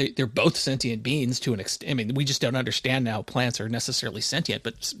they're both sentient beings to an extent. I mean, we just don't understand now plants are necessarily sentient,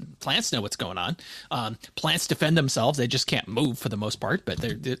 but plants know what's going on. Plants defend themselves; they just can't move for the most part, but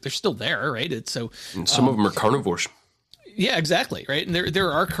they're still there, right? And some of them are carnivores. Yeah, exactly, right. And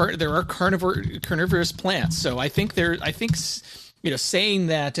there are carnivorous plants. So I think saying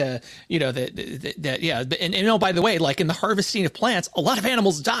that and by the way, like in the harvesting of plants, a lot of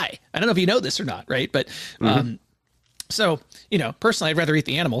animals die. I don't know if you know this or not, right? But so personally, I'd rather eat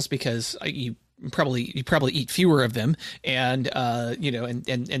the animals because you probably eat fewer of them, and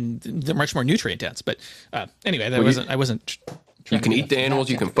and they're much more nutrient dense. But anyway, I wasn't. You can eat the animals.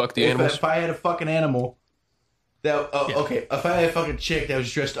 You can fuck the animals. If I had a fucking animal, okay. If I had a fucking chick that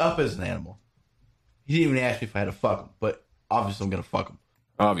was dressed up as an animal, he didn't even ask me if I had to fuck him, but obviously I'm gonna fuck him.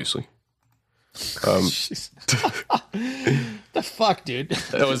 Obviously. The fuck, dude.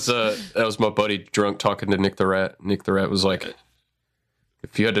 That was my buddy drunk talking to Nick the Rat. Nick the Rat was like,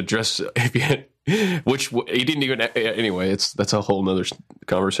 which he didn't even. Anyway, that's a whole nother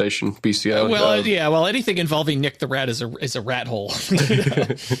conversation. Bestiality. Well, anything involving Nick the Rat is a rat hole.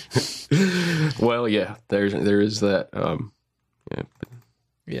 Well, yeah, there is that.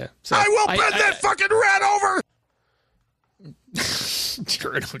 Yeah. So I will bend that fucking rat over.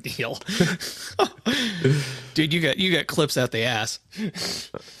 Jared O'Neill. Dude, you got clips out the ass.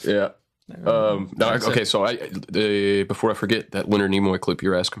 Yeah. Okay, so before I forget, that Leonard Nimoy clip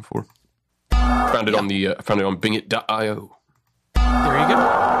you're asking for, found it on Bingit.io. There you go.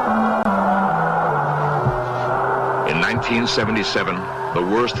 In 1977, the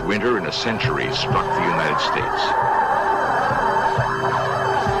worst winter in a century struck the United States.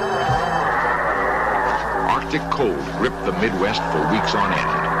 Arctic cold gripped the Midwest for weeks on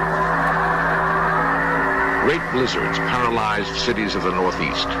end. Great blizzards paralyzed cities of the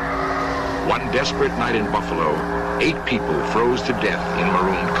Northeast. One desperate night in Buffalo, 8 people froze to death in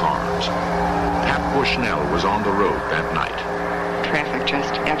marooned cars. Pat Bushnell was on the road that night. Traffic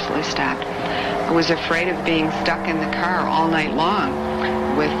just absolutely stopped. I was afraid of being stuck in the car all night long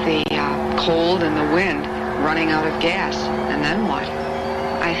with the cold and the wind running out of gas. And then what?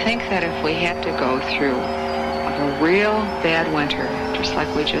 I think that if we had to go through a real bad winter, just like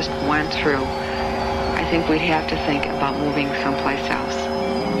we just went through, I think we'd have to think about moving someplace else.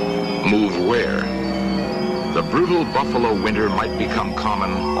 Move where? The brutal Buffalo winter might become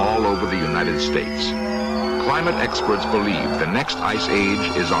common all over the United States. Climate experts believe the next ice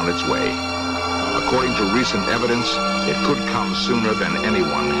age is on its way. According to recent evidence, it could come sooner than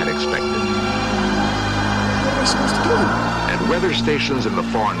anyone had expected. What am I supposed to do? At weather stations in the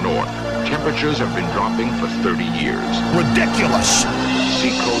far north, temperatures have been dropping for 30 years. Ridiculous!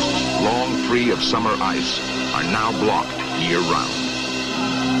 Seacoasts, long free of summer ice, are now blocked year-round.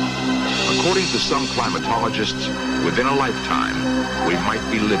 According to some climatologists, within a lifetime, we might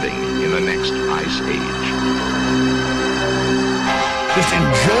be living in the next ice age. Just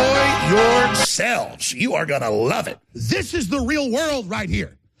enjoy yourselves. You are going to love it. This is the real world right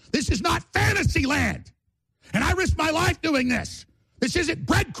here. This is not fantasy land. And I risk my life doing this. This isn't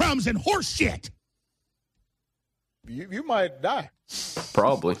breadcrumbs and horse shit. You might die.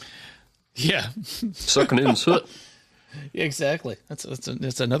 Probably. Yeah. Sucking in soot. Yeah, exactly.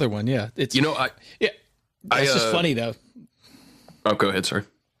 That's another one. Yeah. It's It's just funny though. Oh, go ahead, sorry.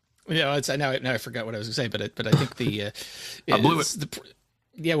 Yeah, now I forgot what I was going to say, but I think I blew it.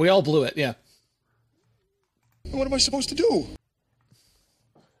 Yeah, we all blew it. Yeah. What am I supposed to do?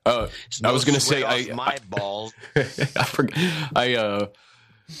 I was going to say my balls. I forgot.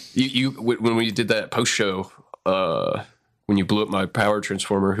 When we did that post show, when you blew up my power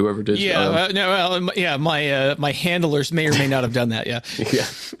transformer, whoever did. Yeah, my handlers may or may not have done that. Yeah.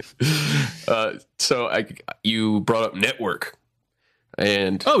 Yeah. So you brought up network,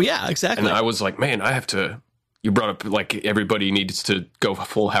 and oh yeah, exactly. And I was like, man, I have to you brought up like everybody needs to go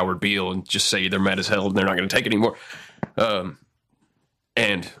full Howard Beale and just say they're mad as hell and they're not going to take it anymore.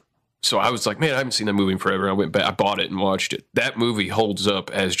 And so I was like, man, I haven't seen that movie in forever. I went back, I bought it and watched it. That movie holds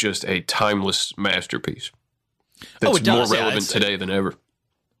up as just a timeless masterpiece. That's it does, more relevant today than ever.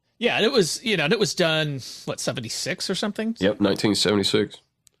 Yeah, and it was, you know, and it was done, what, 76 or something? Yep, 1976.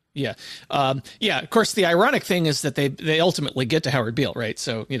 Yeah. Yeah, of course, the ironic thing is that they ultimately get to Howard Beale, right?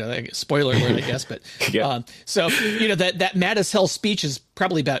 So, you know, spoiler alert, I guess. But so, you know, that mad as hell speech is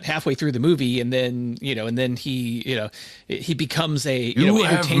probably about halfway through the movie. And then, you know, he becomes a, you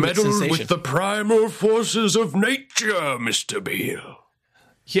have entertainment meddled sensation. with the primal forces of nature, Mr. Beale.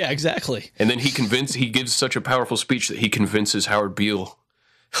 Yeah, exactly. And then he gives such a powerful speech that he convinces Howard Beale,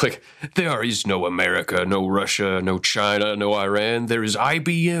 like, there is no America, no Russia, no China, no Iran. There is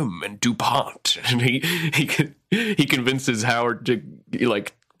IBM and DuPont. And he convinces Howard to,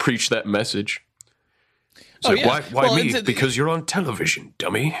 like, preach that message. So why me? Because you're on television,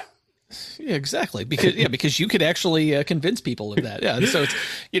 dummy. Yeah, exactly. Because you could actually convince people of that. Yeah. So it's,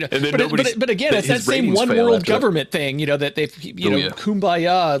 you know, but again, it's that same one world government thing, you know, that they've,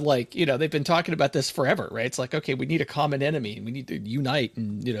 kumbaya, like, you know, they've been talking about this forever, right? It's like, okay, we need a common enemy and we need to unite.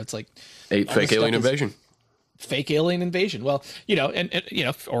 And, you know, it's like fake alien invasion. Fake alien invasion. Well, you know, and you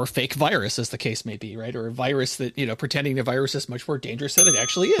know, or fake virus, as the case may be, right? Or a virus that, you know, pretending the virus is much more dangerous than it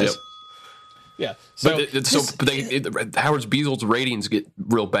actually is. Yep. Yeah. Howard Beale's ratings get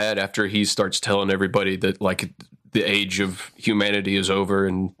real bad after he starts telling everybody that, like, the age of humanity is over,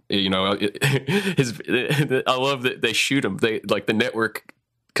 and, you know, I love that they shoot him. They, like, the network,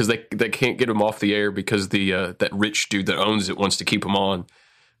 because they can't get him off the air because that rich dude that owns it wants to keep him on,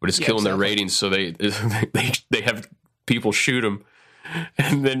 but it's killing their ratings. So they have people shoot him.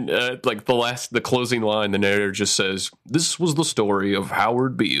 And then, like, the closing line, the narrator just says, "This was the story of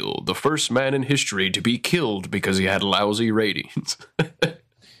Howard Beale, the first man in history to be killed because he had lousy ratings."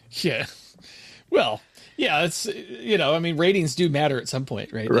 Yeah. Well, yeah, it's, you know, I mean, ratings do matter at some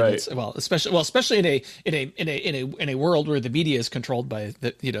point, right? Right. Especially in a world where the media is controlled by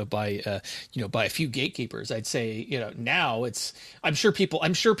by a few gatekeepers. I'd say, you know, now I'm sure people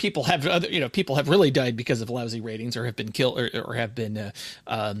have other, you know, people have really died because of lousy ratings, or have been killed, or have been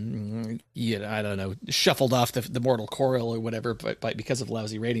you know, I don't know, shuffled off the mortal coil or whatever because of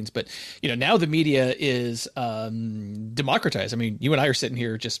lousy ratings. But, you know, now the media is democratized. I mean, you and I are sitting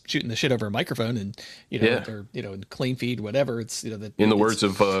here just shooting the shit over a microphone, and, you know, or, you know, in clean feed, whatever. It's, you know, in the words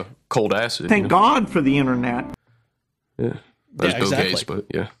of Cold Acid. Thank God for the internet. Yeah, that's Bill Gates, but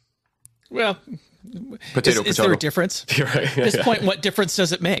yeah. Well, potato. Is there a difference? You're right. At this point, what difference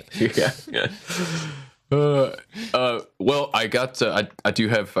does it make? Yeah. Well, I got. I do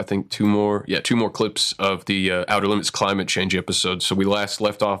have, I think, two more clips of the Outer Limits climate change episode. So we last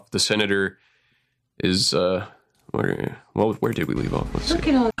left off. The senator is where did we leave off? Let's see. Look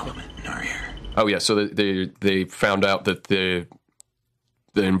at all element in our air. Oh yeah, so they found out that the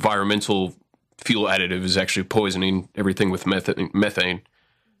environmental fuel additive is actually poisoning everything with methane.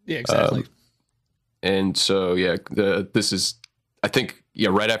 Yeah, exactly. And so this is, I think,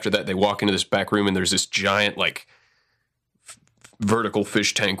 right after that they walk into this back room and there's this giant, like, vertical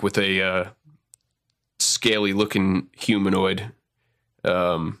fish tank with a scaly looking humanoid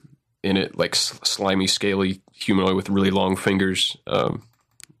in it, like slimy, scaly humanoid with really long fingers.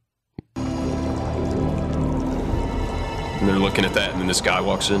 And they're looking at that, and then this guy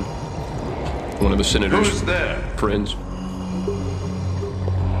walks in. One of the senator's Who's there? friends.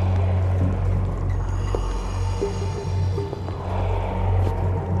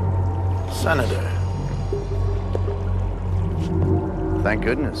 Senator. Thank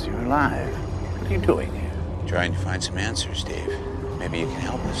goodness you're alive. What are you doing here? Trying to find some answers, Dave. Maybe you can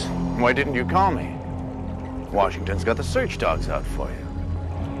help us. Why didn't you call me? Washington's got the search dogs out for you.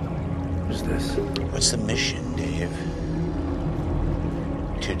 Who's this? What's the mission, Dave?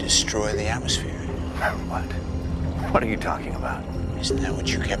 To destroy the atmosphere. What? What are you talking about? Isn't that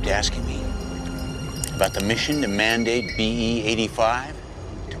what you kept asking me? About the mission to mandate BE-85?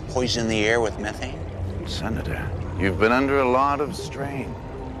 To poison the air with methane? Senator, you've been under a lot of strain.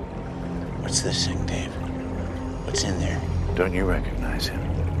 What's this thing, Dave? What's in there? Don't you recognize him?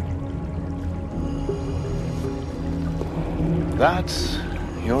 That's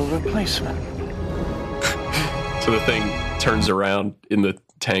your replacement. So the thing turns around in the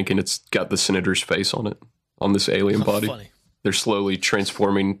tank and it's got the senator's face on it, on this alien body. Funny. They're slowly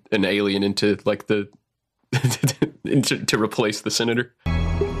transforming an alien into, like, to replace the senator.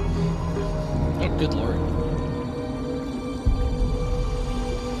 Oh, good lord.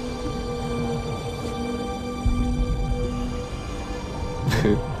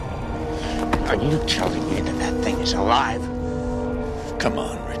 Are you telling me that that thing is alive? Come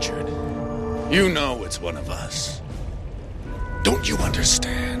on, Richard. You know it's one of us. Don't you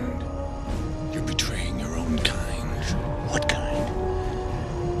understand? You're betraying your own kind. What kind?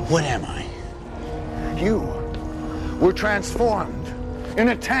 What am I? You were transformed in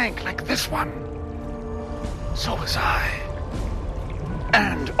a tank like this one. So was I.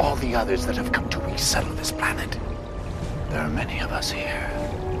 And all the others that have come to resettle this planet. There are many of us here,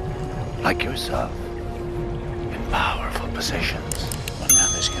 like yourself, in powerful positions. Well, now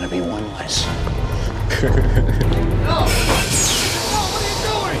there's going to be one less.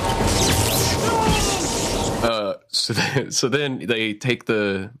 So then they take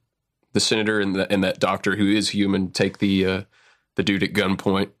the senator and that doctor who is human, take the dude at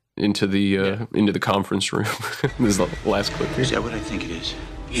gunpoint into the conference room. This is the last clip here. Is that what I think it is?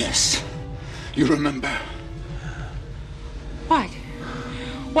 Yes. You remember? What?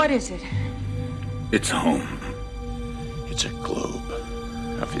 What is it? It's home. It's a globe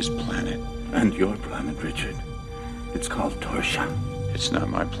of his planet. And your planet, Richard. It's called Torsha. It's not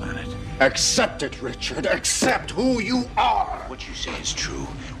my planet. Accept it, Richard. Accept who you are. What you say is true.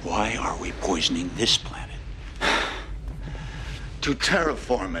 Why are we poisoning this planet? To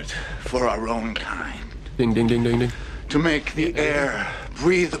terraform it for our own kind. Ding, ding, ding, ding, ding. To make the air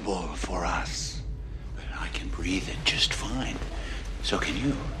breathable for us. But I can breathe it just fine. So can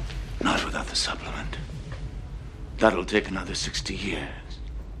you. Not without the supplement. That'll take another 60 years.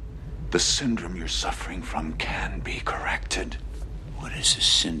 The syndrome you're suffering from can be corrected. What is the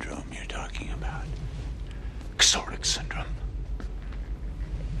syndrome you're talking about? Xoric syndrome.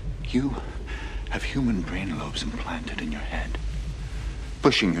 You have human brain lobes implanted in your head,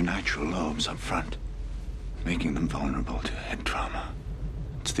 pushing your natural lobes up front, making them vulnerable to head trauma.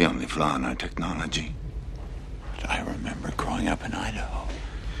 It's the only flaw in our technology. But I remember growing up in Idaho.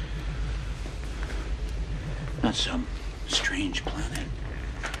 Not some strange planet.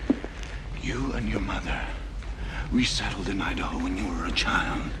 You and your mother resettled in Idaho when you were a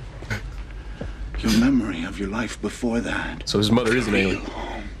child. Your memory of your life before that. So his mother is an alien.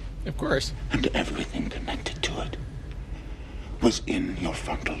 Of course. And everything connected to it was in your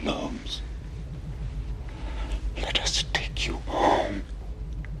frontal lobes. Let us take you home.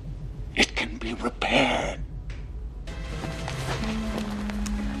 It can be repaired.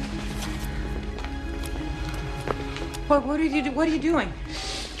 What are you doing?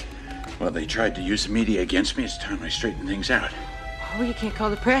 Well, they tried to use the media against me. It's time I straighten things out. Oh, you can't call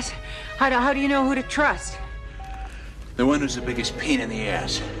the press? How do you know who to trust? The one who's the biggest pain in the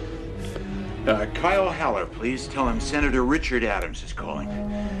ass. Kyle Haller, please. Tell him Senator Richard Adams is calling.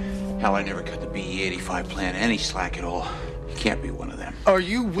 Haller never cut the BE-85 plan any slack at all. He can't be one of them. Are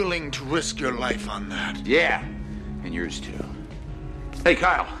you willing to risk your life on that? Yeah, and yours too. Hey,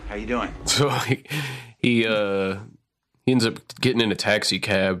 Kyle, how you doing? So he ends up getting in a taxi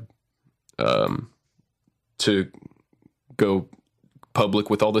cab to go public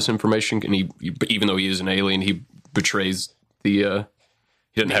with all this information, and he even though he is an alien, he betrays the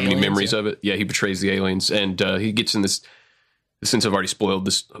he doesn't have any memories of it. Yeah, he betrays the aliens, and he gets in this. Since I've already spoiled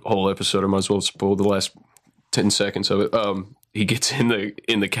this whole episode, I might as well spoil the last 10 seconds of it. He gets in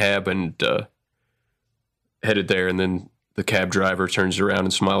the cab and headed there, and then the cab driver turns around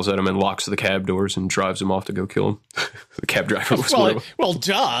and smiles at him and locks the cab doors and drives him off to go kill him. The cab driver was well,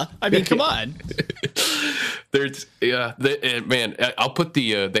 duh. I mean, come on. Man, I'll put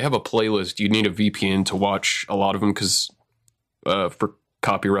they have a playlist. You need a VPN to watch a lot of them because for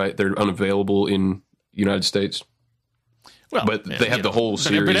copyright, they're unavailable in United States. Well, but they have the whole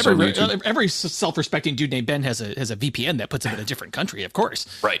series on YouTube. Every self-respecting dude named Ben has a VPN that puts him in a different country, of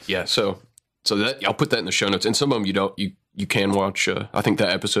course. Right. Yeah. So that I'll put that in the show notes, and some of them you can watch. I think that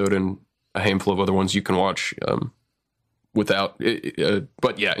episode and a handful of other ones you can watch without.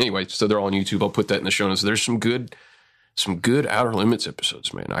 But yeah. Anyway, so they're all on YouTube. I'll put that in the show notes. There's some good Outer Limits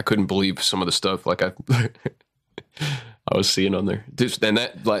episodes, man. I couldn't believe some of the stuff like I was seeing on there. And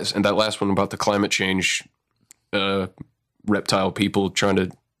that last one about the climate change. Reptile people trying to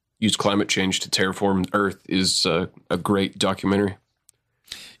use climate change to terraform Earth is a great documentary.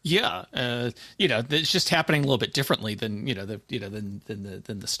 Yeah, it's just happening a little bit differently than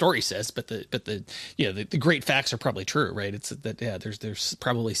than the story says, but the great facts are probably true, right? It's that there's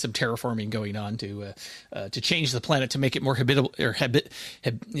probably some terraforming going on to change the planet to make it more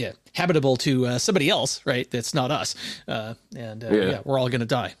habitable to somebody else, right? That's not us, we're all going to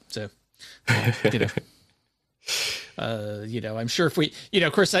die. So, I'm sure if we,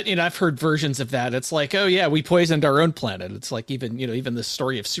 of course, I've heard versions of that. It's like, oh yeah, we poisoned our own planet. It's like even the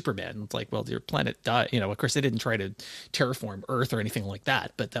story of Superman. It's like, well, your planet died. Of course, they didn't try to terraform Earth or anything like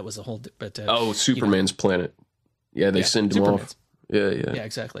that, but that was a whole. But Superman's planet. Yeah, they send him off. Yeah. Yeah,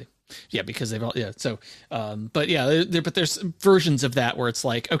 exactly. Yeah, because they've all So, but yeah, but there's versions of that where it's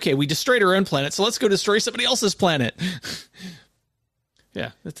like, okay, we destroyed our own planet, so let's go destroy somebody else's planet.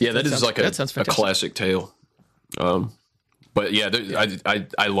 Yeah, that is like a classic tale. But yeah,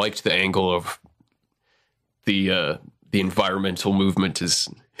 I liked the angle of the environmental movement is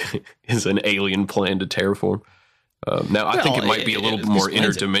an alien plan to terraform. Now I think it might be a little bit more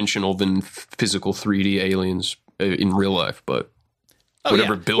interdimensional than physical 3D aliens in real life, but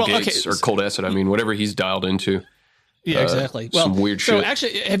whatever Bill Gates or Cold Acid, whatever he's dialed into. Yeah, exactly. Some weird shit. So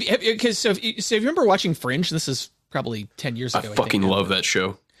actually, if you remember watching Fringe, this is probably 10 years ago. I fucking love that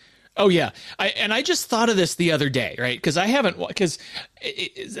show. Oh yeah, I just thought of this the other day, right? Because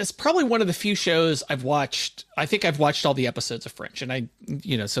it's probably one of the few shows I've watched. I think I've watched all the episodes of Fringe, and I'm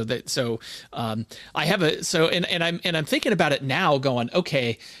thinking about it now, going,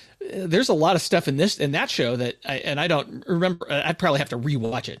 okay, there's a lot of stuff in that show that I don't remember. I'd probably have to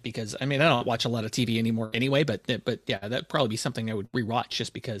rewatch it because I don't watch a lot of TV anymore anyway. But yeah, that'd probably be something I would rewatch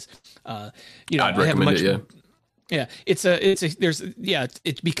just because I'd recommend it. Yeah. Yeah, it's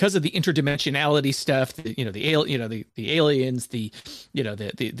because of the interdimensionality stuff. The aliens, the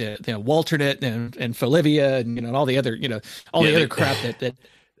Walternet and Folivia, and all the other the other crap that.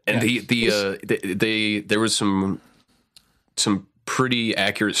 And there was some pretty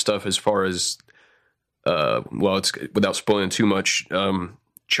accurate stuff as far as it's without spoiling too much.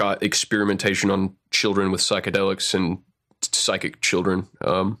 Experimentation on children with psychedelics and psychic children,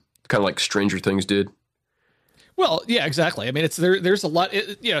 kind of like Stranger Things did. Well, yeah, exactly. It's there's a lot.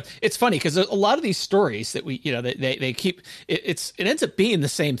 It's funny because a lot of these stories that we, they keep. It ends up being the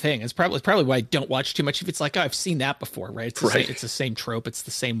same thing. It's probably why I don't watch too much. If it's like, oh, I've seen that before, right? It's the same trope. It's the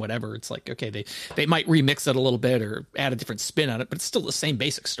same whatever. It's like, okay, they might remix it a little bit or add a different spin on it, but it's still the same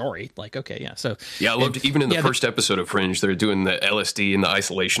basic story. Like, okay, yeah. So yeah, I loved even in the first episode of Fringe, they're doing the LSD and the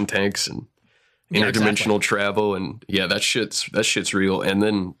isolation tanks and interdimensional travel, and yeah, that shit's real. And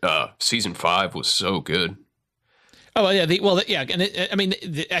then season 5 was so good. Oh yeah, and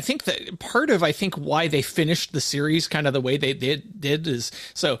I think that part of why they finished the series kind of the way they did is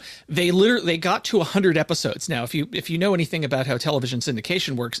so they got to 100 episodes. Now, if you know anything about how television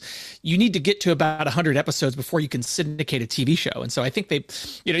syndication works, you need to get to about 100 episodes before you can syndicate a TV show. And so I think they,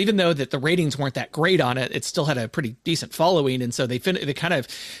 even though that the ratings weren't that great on it, it still had a pretty decent following. And so they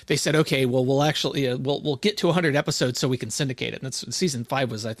said, okay, well we'll actually we'll get to 100 episodes so we can syndicate it. And that's season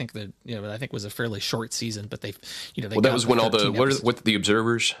 5 was I think was a fairly short season, but they. That was when all the the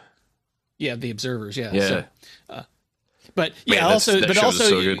Observers. Yeah, the Observers. Yeah. Yeah. So, but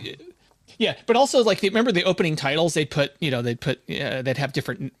also like remember the opening titles they'd have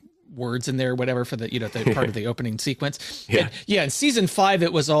different words in there, whatever for the the part of the opening sequence. Yeah. In season 5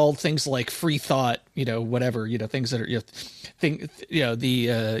 it was all things like free thought, whatever, things that are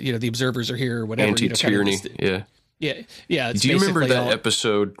the Observers are here, or whatever. Anti-tyranny. Yeah. Do you remember that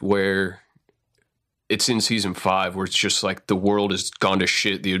episode where? It's in season 5 where it's just like the world has gone to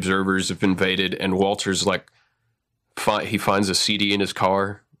shit. The Observers have invaded, and Walter's like, he finds a CD in his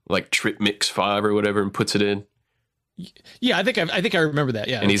car, like Trip Mix 5 or whatever, and puts it in. Yeah, I think I remember that.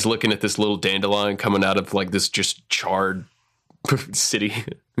 Yeah, and he's looking at this little dandelion coming out of like this just charred city.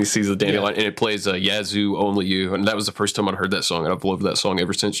 He sees the dandelion, and it plays Yazoo, Only You, and that was the first time I'd heard that song, and I've loved that song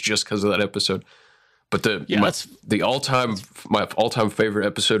ever since, just because of that episode. But my all-time favorite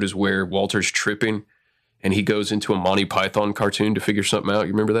episode is where Walter's tripping. And he goes into a Monty Python cartoon to figure something out.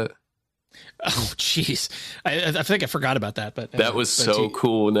 You remember that? Oh, jeez. I think I forgot about that. But that was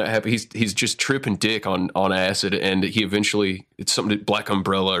cool. And that happened. He's just tripping dick on acid. And he eventually, it's something, Black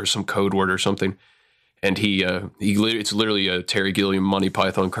Umbrella or some code word or something. And it's literally a Terry Gilliam Monty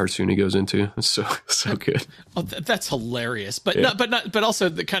Python cartoon he goes into. It's so good. Oh, that's hilarious. But but also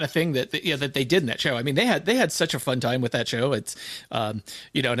the kind of thing that they did in that show. They had such a fun time with that show. It's I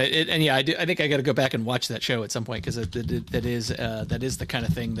think I got to go back and watch that show at some point because that is the kind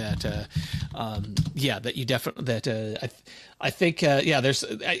of thing that that you definitely I think there's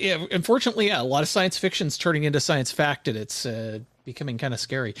unfortunately a lot of science fiction's turning into science fact, and it's becoming kind of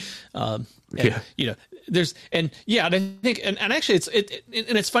scary. There's and I think and actually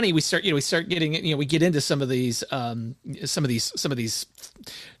it's funny we start getting we get into some of these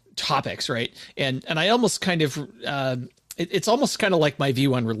topics, right, and I almost kind of it's almost kind of like my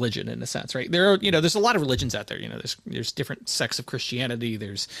view on religion in a sense, right? There are, there's a lot of religions out there. There's different sects of Christianity.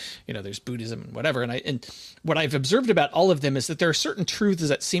 There's Buddhism and whatever. And what I've observed about all of them is that there are certain truths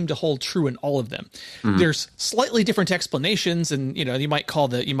that seem to hold true in all of them. Mm-hmm. There's slightly different explanations, and you might call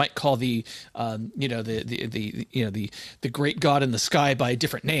the great God in the sky by a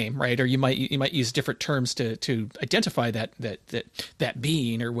different name, right? Or you might use different terms to identify that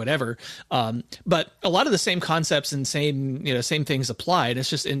being or whatever. But a lot of the same concepts and same things applied. It's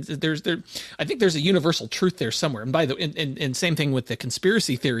just I think there's a universal truth there somewhere. And and same thing with the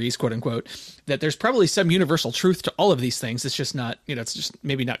conspiracy theories, quote unquote, that there's probably some universal truth to all of these things. It's just not, it's just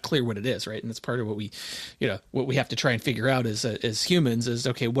maybe not clear what it is, right? And that's part of what we have to try and figure out as humans is,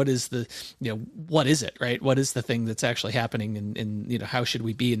 okay, what is what is it, right? What is the thing that's actually happening, and how should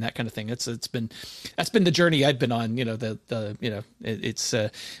we be, and that kind of thing. That's been the journey I've been on. And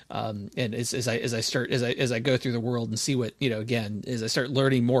as I go through the world and see what, again, as I start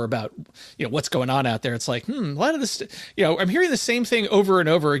learning more about, what's going on out there, it's like, a lot of this, I'm hearing the same thing over and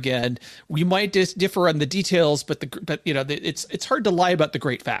over again. We might differ on the details, but it's hard to lie about the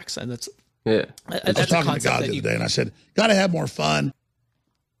great facts. And that's I was talking to God the other day, and I said, got to have more fun.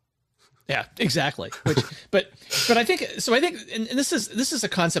 Yeah, exactly. But I think, and this is a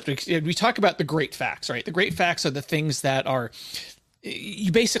concept. We talk about the great facts, right? The great facts are the things that are,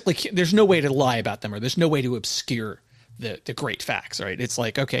 you basically, there's no way to lie about them, or there's no way to obscure the great facts, right? It's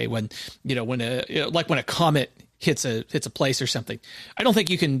like, okay, when a comet hits a place or something, I don't think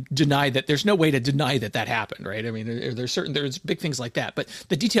you can deny that. There's no way to deny that happened, right? I mean, there's big things like that, but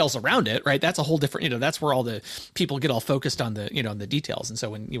the details around it, right? That's a whole different, that's where all the people get all focused on the, on the details. And so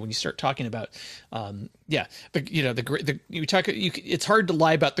when you start talking about, it's hard to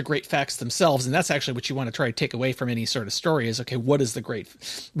lie about the great facts themselves. And that's actually what you want to try to take away from any sort of story is, okay, what are the great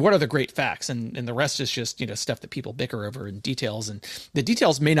facts? And the rest is just, stuff that people bicker over in details. And the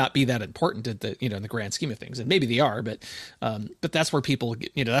details may not be that important in the grand scheme of things. And maybe they are, but that's where people,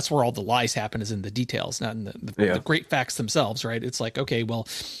 that's where all the lies happen, is in the details, not in the great facts themselves, right? It's like, okay, well,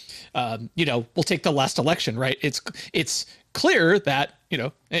 we'll take the last election, right? It's clear that,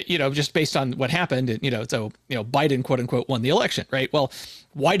 just based on what happened, so, Biden, quote unquote, won the election, right? Well,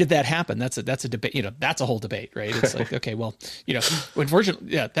 why did that happen? That's a debate, that's a whole debate, right? It's like, okay, well,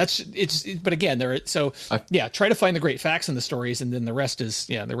 unfortunately, but again, try to find the great facts in the stories, and then the rest is,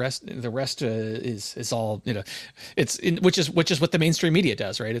 is all, which is what the mainstream media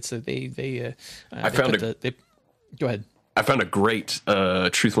does, right? It's go ahead. I found a great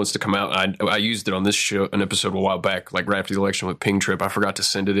Truth Wants to Come Out. I used it on this show, an episode a while back, like right after the election with Ping Trip. I forgot to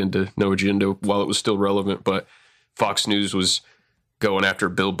send it into No Agenda while it was still relevant, but Fox News was going after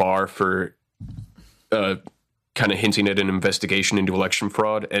Bill Barr for kind of hinting at an investigation into election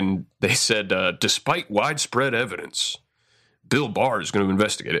fraud. And they said, despite widespread evidence, Bill Barr is going to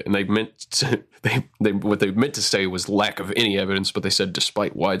investigate it. And what they meant to say was lack of any evidence, but they said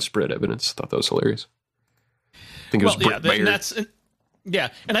despite widespread evidence. I thought that was hilarious. I think it was Britt Bayer.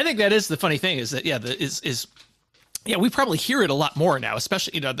 And I think that is the funny thing is that we probably hear it a lot more now,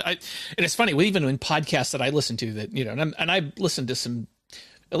 especially and it's funny, even in podcasts that I listen to that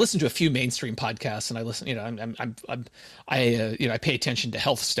I listen to a few mainstream podcasts, and I listen, I pay attention to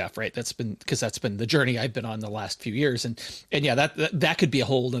health stuff, right? That's been the journey I've been on the last few years, and that could be a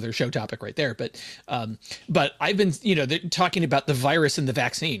whole other show topic right there. But I've been talking about the virus and the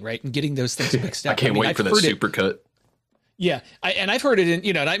vaccine, right, and getting those things mixed up. I can't wait for that supercut. Yeah, I've heard it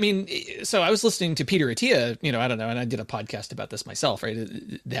in, so I was listening to Peter Attia, I don't know, and I did a podcast about this myself, right?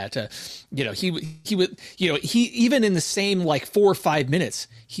 That, he would, he, even in the same, like 4 or 5 minutes,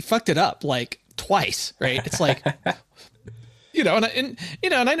 he fucked it up like twice, right? It's like, and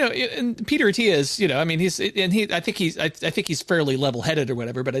I know, and Peter Attia is, I think he's fairly level headed or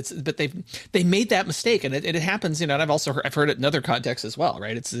whatever, but they made that mistake, and it happens, and I've heard it in other contexts as well,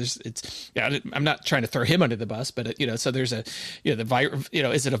 right? I'm not trying to throw him under the bus, but so there's the virus,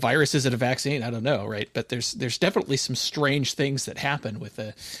 is it a virus? Is it a vaccine? I don't know. Right. But there's definitely some strange things that happen with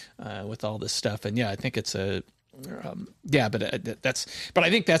all this stuff. And I think it's but I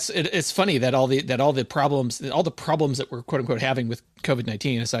think it's funny that all the problems that we're quote unquote having with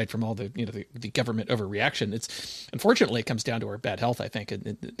COVID-19, aside from all the the government overreaction, unfortunately it comes down to our bad health. I think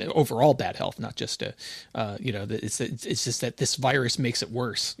and overall bad health, not just it's just that this virus makes it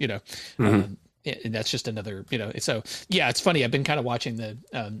worse. And that's just another So it's funny. I've been kind of watching the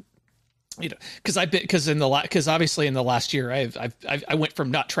because obviously in the last year I went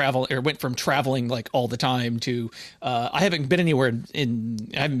from traveling like all the time to I haven't been anywhere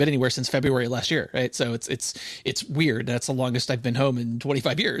since February last year, right? So it's weird. That's the longest I've been home in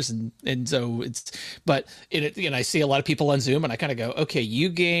 25 years, and so I see a lot of people on Zoom, and I kind of go, okay, you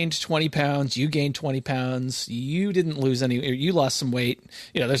gained 20 pounds, you gained 20 pounds, you didn't lose any, you lost some weight,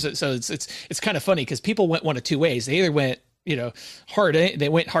 so it's kind of funny because people went one of two ways. They either went hard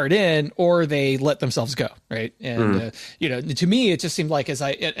in, or they let themselves go. Right. And, to me, it just seemed like as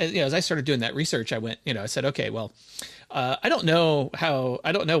I started doing that research, I went, I said, okay, well, I don't know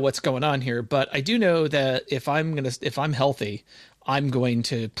what's going on here, but I do know that if I'm healthy, I'm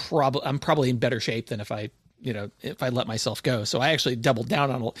probably in better shape than if I let myself go. So I actually doubled down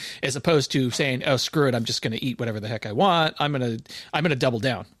on it, as opposed to saying, oh, screw it, I'm just going to eat whatever the heck I want. I'm going to double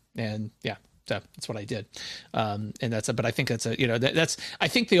down. And yeah. So that's what I did, but I think I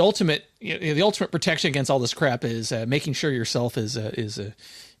think the ultimate, the ultimate protection against all this crap is making sure yourself is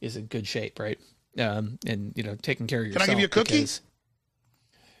in good shape, right? And taking care of yourself. Can I give you a cookie?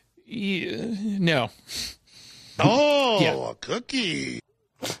 No. Oh, yeah. A cookie.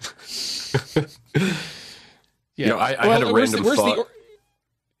 Yeah, I had a random thought.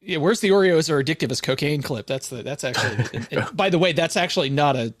 Where's the Oreos are addictive as cocaine clip? That's actually. And by the way, that's actually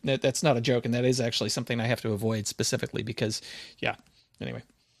not a joke, and that is actually something I have to avoid specifically because, yeah. Anyway,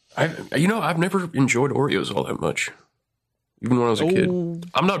 I've never enjoyed Oreos all that much, even when I was a kid.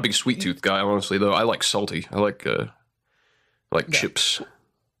 I'm not a big sweet tooth guy, honestly. Though I like salty. I like chips.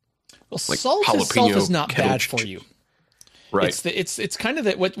 Well, salt itself is not bad for you. Right. It's kind of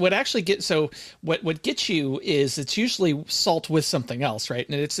that what actually gets what gets you is it's usually salt with something else, right?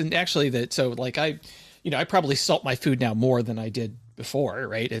 And it's actually that, so like I probably salt my food now more than I did before,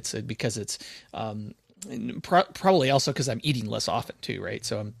 right? It's because it's probably also because I'm eating less often too, right?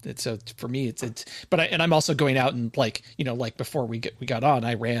 So for me but I'm also going out and like before we got on,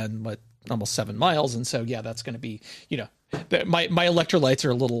 I ran almost 7 miles, and so yeah, that's going to be my electrolytes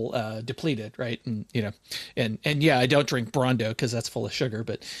are a little depleted, right? And and yeah, I don't drink Brondo because that's full of sugar,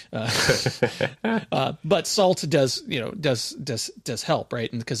 but salt does help, right?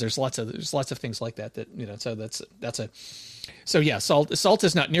 And because there's lots of things like that so yeah, salt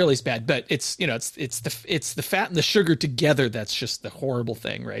is not nearly as bad, but it's the fat and the sugar together that's just the horrible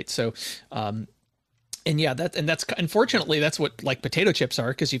thing, right? So and yeah, that's unfortunately that's what like potato chips are,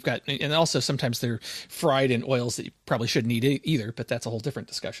 because you've got, and also sometimes they're fried in oils that you probably shouldn't eat either, but that's a whole different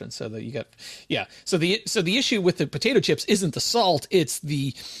discussion. So that you got, yeah. So the issue with the potato chips isn't the salt, it's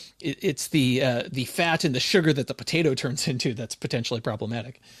the fat and the sugar that the potato turns into that's potentially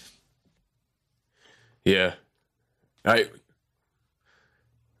problematic. Yeah, I've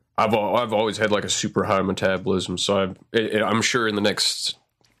always had like a super high metabolism, so I'm sure in the next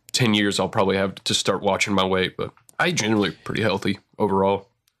 10 years I'll probably have to start watching my weight, but I generally pretty healthy overall.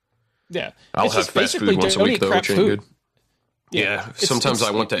 Yeah. I'll have fast food once a week though, which ain't good. Yeah. Sometimes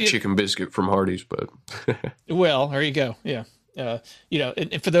I want that chicken biscuit from Hardee's, but well, there you go. Yeah.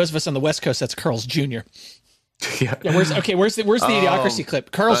 And for those of us on the West Coast, that's Carl's Jr. Yeah. Where's the Idiocracy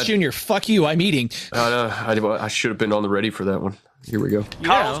clip? Carl's Jr. Fuck you, I'm eating. I should have been on the ready for that one. Here we go.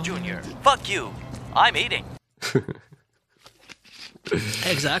 Carl's Jr. Fuck you, I'm eating.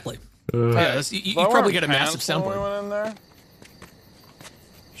 Exactly. You probably got a massive soundboard. We went in there?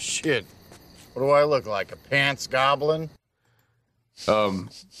 Shit. What do I look like? A pants goblin? So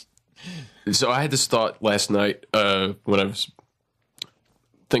I had this thought last night when I was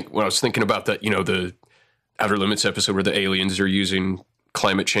thinking about that, the Outer Limits episode where the aliens are using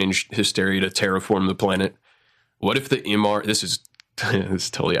climate change hysteria to terraform the planet. What if the this is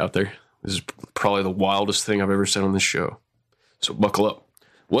totally out there. This is probably the wildest thing I've ever said on this show. So buckle up.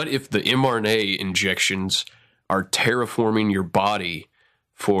 What if the mRNA injections are terraforming your body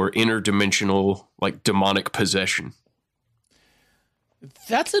for interdimensional, like demonic possession?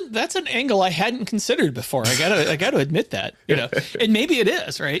 That's an angle I hadn't considered before. I gotta admit that, and maybe it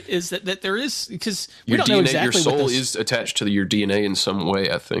is, right? Is that there is, because we don't know exactly your soul is attached to your DNA in some way,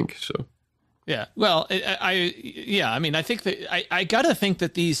 I think so. Yeah. Well, I mean, I think that I gotta think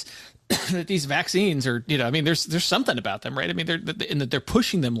that these vaccines are, there's something about them, right? I mean, they're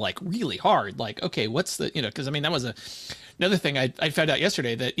pushing them like really hard. Like, okay, what's the, because I mean, that was another thing I found out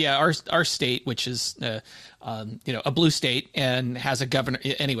yesterday that, yeah, our state, which is, a blue state and has a governor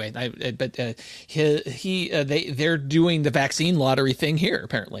anyway, they're doing the vaccine lottery thing here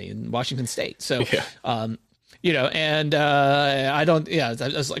apparently in Washington State. So, yeah. and I don't. Yeah, I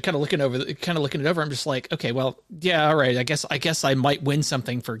was kind of looking it over. I'm just like, okay, well, yeah, all right. I guess I might win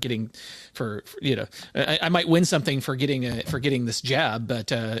something for getting, I might win something for getting this jab,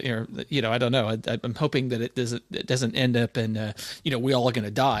 but I don't know. I'm hoping that it doesn't end up in we all going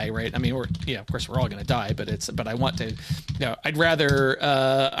to die, right? I mean, of course we're all going to die, but I want to, I'd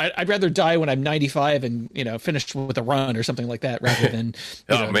rather die when I'm 95 and finished with a run or something like that, rather than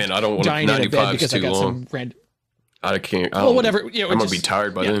man, I don't want dying in a bed because I got long. some random. I can't. Whatever. I'm gonna be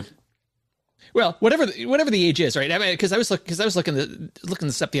tired by then. Well, whatever the age is, right? I mean, because I was looking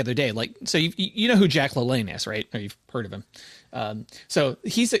this up the other day. Like, so you know who Jack LaLanne is, right? Or you've heard of him. So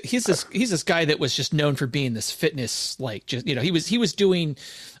he's this guy that was just known for being this fitness, like, just he was doing.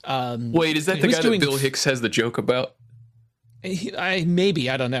 Wait, is that the guy that Bill Hicks has the joke about? I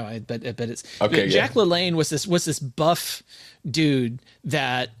don't know, but it's okay. Jack LaLanne was this buff dude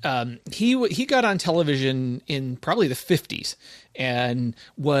that he got on television in probably the 50s and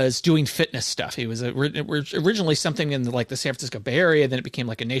was doing fitness stuff. He was originally something in the San Francisco Bay Area, then it became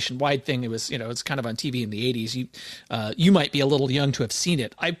like a nationwide thing. It was it's kind of on TV in the 80s. You might be a little young to have seen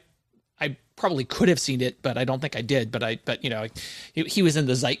it. I probably could have seen it, but I don't think I did. But he was in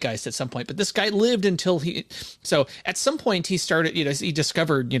the zeitgeist at some point. But this guy lived until so at some point he started, he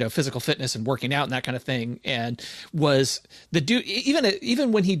discovered, physical fitness and working out and that kind of thing. And was the dude,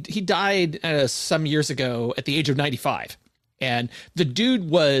 even when he died some years ago at the age of 95, and the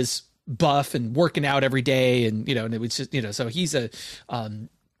dude was buff and working out every day. And, and it was just, so he's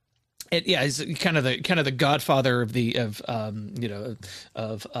he's kind of the godfather of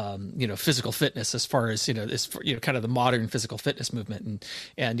physical fitness, as far as kind of the modern physical fitness movement,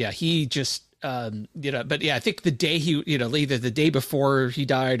 and he just but yeah, I think the day he either the day before he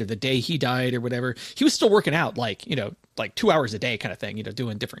died or the day he died or whatever, he was still working out like 2 hours a day kind of thing,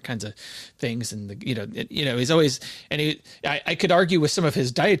 doing different kinds of things, and he's always, and I could argue with some of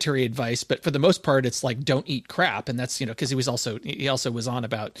his dietary advice, but for the most part it's like, don't eat crap, and that's because he also was on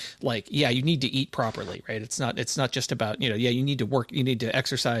about like, yeah, you need to eat properly, right? It's not just about you need to work, you need to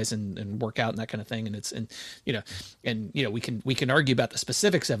exercise and work out and that kind of thing, and we can argue about the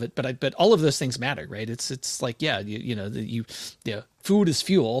specifics of it, but all of those things matter, right? It's like, yeah, food is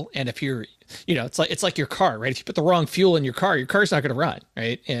fuel, and if you're it's like your car, right? If you put the wrong fuel in your car's not going to run,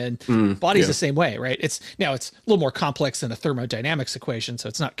 right? And body's the same way, right? It's a little more complex than a thermodynamics equation, so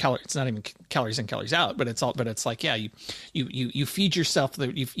it's not even calories in, calories out, but it's like, yeah, you feed yourself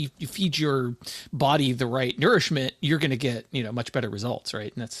you feed your body the right nourishment, you're going to get much better results,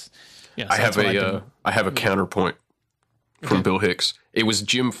 right? And that's I have a counterpoint from Bill Hicks. It was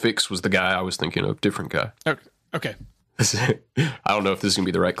Jim Fixx was the guy I was thinking of, different guy. Okay. I don't know if this is going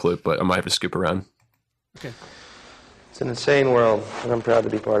to be the right clip, but I might have to skip around. Okay. It's an insane world, and I'm proud to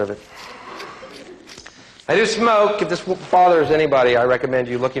be part of it. I do smoke. If this bothers anybody, I recommend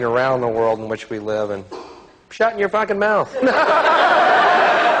you looking around the world in which we live and shutting your fucking mouth.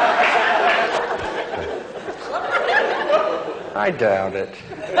 I doubt it.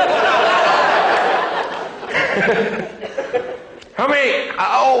 How many,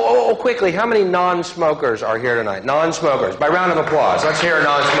 quickly, how many non-smokers are here tonight? Non-smokers. By round of applause. Let's hear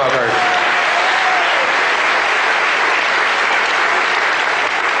non-smokers.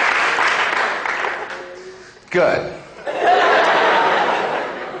 Good.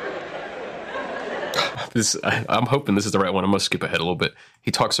 I'm hoping this is the right one. I'm going to skip ahead a little bit.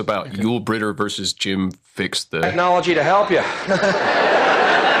 He talks about Yul Brynner versus Jim Fixx. Technology to help you.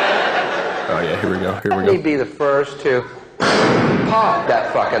 Oh, yeah, here we go. Let me be the first to pop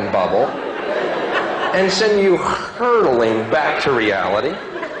that fucking bubble and send you hurtling back to reality.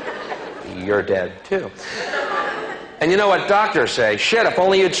 You're dead, too. And you know what doctors say? Shit, if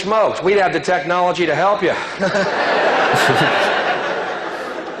only you'd smoked, we'd have the technology to help you.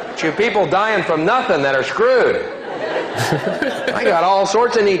 But you people dying from nothing that are screwed. I got all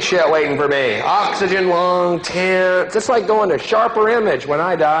sorts of neat shit waiting for me. Oxygen lung, tent. It's like going to Sharper Image when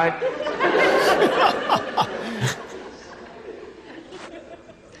I die.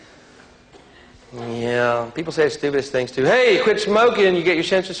 Yeah, people say the stupidest things too. Hey, quit smoking, you get your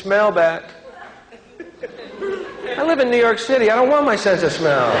sense of smell back. I live in New York City. I don't want my sense of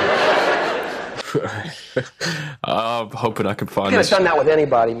smell. I'm hoping I can find I could have done that with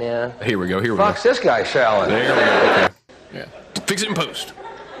anybody, man. Here we go. Fuck's this guy selling? There we go. Okay. Yeah. Fix it in post.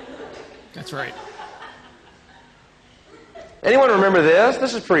 That's right. Anyone remember this?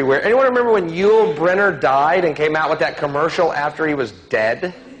 This is pretty weird. Anyone remember when Yul Brynner died and came out with that commercial after he was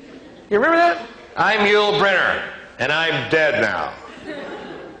dead? You remember that? I'm Yul Brynner, and I'm dead now.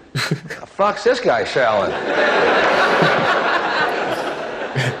 The fuck's this guy selling?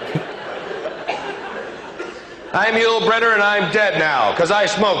 I'm Yul Brynner, and I'm dead now because I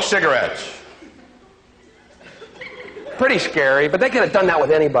smoke cigarettes. Pretty scary, but they could have done that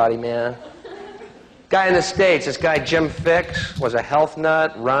with anybody, man. Guy in the States, this guy Jim Fix, was a health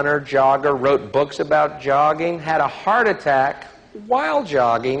nut, runner, jogger, wrote books about jogging, had a heart attack while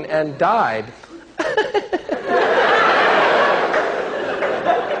jogging, and died.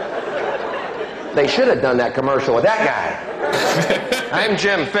 They should have done that commercial with that guy. I'm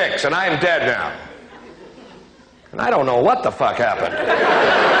Jim Fix, and I'm dead now. And I don't know what the fuck happened.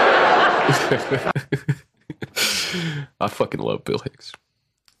 I fucking love Bill Hicks.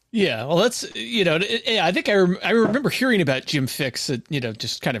 Yeah, well, that's, I think I remember hearing about Jim Fix,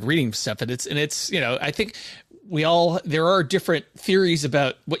 just kind of reading stuff, and it's, I think there are different theories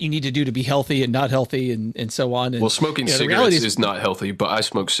about what you need to do to be healthy and not healthy and so on. And, well, smoking cigarettes is not healthy, but I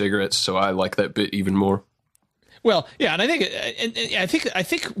smoke cigarettes, so I like that bit even more. Well, yeah, and I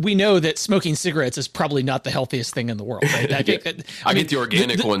think we know that smoking cigarettes is probably not the healthiest thing in the world. Right? I think I get the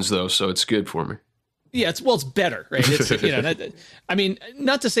organic ones though, so it's good for me. Yeah, it's better, right? It's, I mean,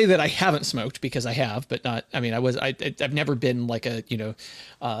 not to say that I haven't smoked, because I have, but not. I mean, I've never been like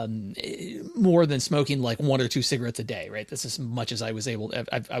more than smoking like 1 or 2 cigarettes a day, right? That's as much as I was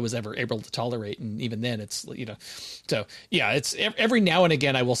ever able to tolerate, and even then, it's so yeah, it's every now and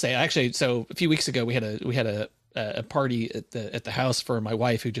again I will say. Actually, so a few weeks ago we had a party at the house for my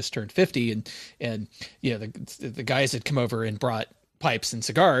wife who just turned 50, and the guys had come over and brought pipes and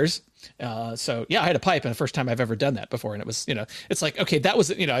cigars. So yeah, I had a pipe, and the first time I've ever done that before. And it was, it's like, okay, that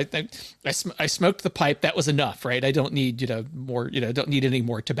was, I smoked the pipe. That was enough, right? I don't need, more, don't need any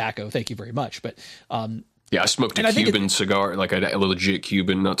more tobacco. Thank you very much. But, yeah, I smoked a Cuban cigar, like a legit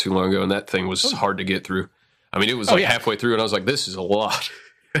Cuban not too long ago. And that thing was hard to get through. I mean, it was halfway through and I was like, this is a lot.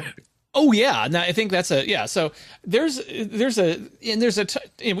 Oh yeah, no, I think that's So there's I'm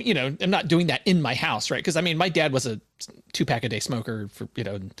not doing that in my house, right? Because I mean, my dad was a 2-pack a day smoker for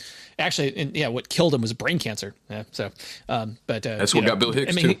actually, what killed him was brain cancer. Yeah, so but that's what got Bill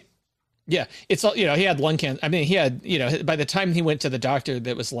Hicks too. Yeah, it's all, he had lung cancer. I mean, he had, by the time he went to the doctor,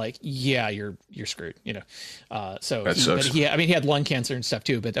 that was like, yeah, you're screwed. So he had lung cancer and stuff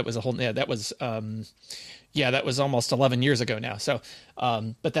too. But that was a whole that was. That was almost 11 years ago now. So,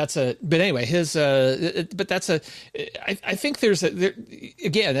 but anyway, I think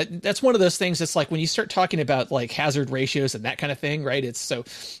that's one of those things that's like when you start talking about like hazard ratios and that kind of thing, right? It's so,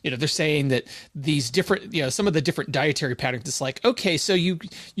 they're saying that these different, some of the different dietary patterns, it's like, okay, so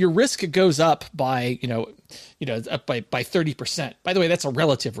your risk goes up by, up by 30%. By the way, that's a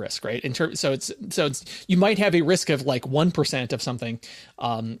relative risk, right? So you might have a risk of like 1% of something.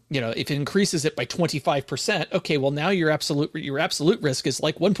 If it increases it by 25%, okay, well now your absolute risk is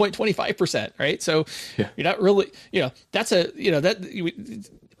like 1.25%, right? So you're not really,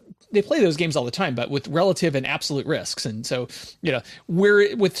 they play those games all the time, but with relative and absolute risks. And so,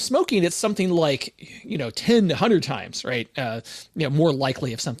 with smoking, it's something like, 10, 100 times, right? More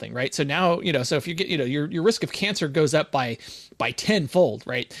likely of something, right? So now, so if you get, your risk of cancer goes up by 10-fold,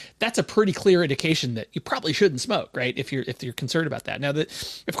 right? That's a pretty clear indication that you probably shouldn't smoke, right? If you're concerned about that. Now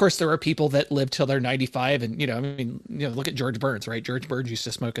that, of course, there are people that live till they're 95 and, look at George Burns, right? George Burns used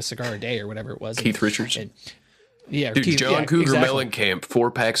to smoke a cigar a day or whatever it was. Keith Richards. Yeah, dude, John Cougar Mellencamp,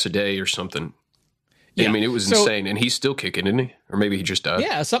 4 packs a day or something. Yeah. I mean, it was insane, and he's still kicking, isn't he? Or maybe he just died.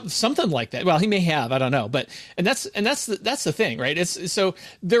 Yeah, something like that. Well, he may have. I don't know, but that's the thing, right? It's so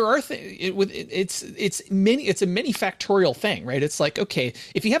there are it's a many factorial thing, right? It's like, okay,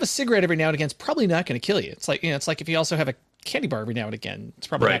 if you have a cigarette every now and again, it's probably not going to kill you. It's like it's like if you also have a candy bar every now and again, it's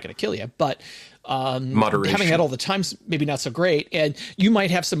probably not going to kill you, but moderation. Having that all the time's maybe not so great, and you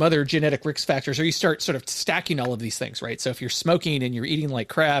might have some other genetic risk factors, or you start sort of stacking all of these things, right? So if you're smoking and you're eating like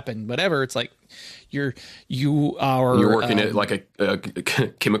crap and whatever, it's like you're working at like a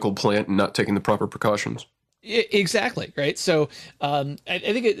chemical plant and not taking the proper precautions. Exactly, right. So I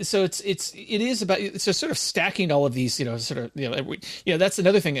think it is about sort of stacking all of these, that's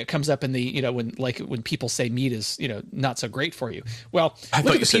another thing that comes up in the when people say meat is not so great for you. Well, I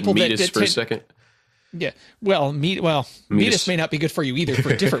thought you said meatus for a second. Yeah, well, meatus may not be good for you either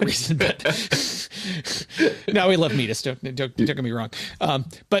for a different reason, but no, we love meatus. Don't get me wrong.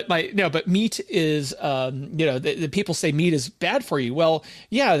 But meat is, the people say meat is bad for you. Well,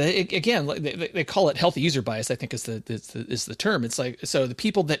 yeah, again, they call it healthy user bias, I think is the term. It's like, so the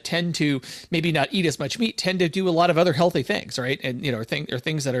people that tend to maybe not eat as much meat tend to do a lot of other healthy things, right? And, or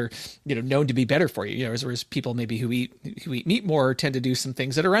things that are, known to be better for you, whereas people maybe who eat meat more tend to do some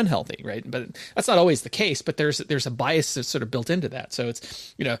things that are unhealthy, right? But that's not always the case, but there's a bias that's sort of built into that. So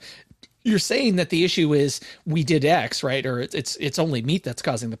it's, you're saying that the issue is we did X, right? Or it's only meat that's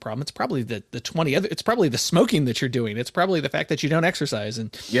causing the problem. It's probably the 20 other. It's probably the smoking that you're doing. It's probably the fact that you don't exercise.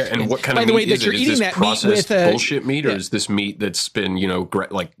 And what kind by of the meat way, is that you're it? Is eating this that meat with bullshit meat, or is this meat that's been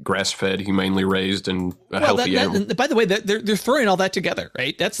like grass fed, humanely raised, and a healthy animal? By the way, they're throwing all that together,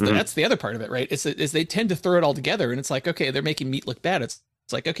 right? That's the other part of it, right? Is they tend to throw it all together, and it's like, okay, they're making meat look bad. It's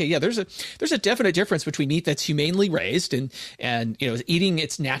like, okay, yeah, there's a definite difference between meat that's humanely raised and eating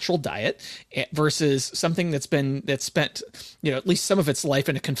its natural diet versus something that's spent at least some of its life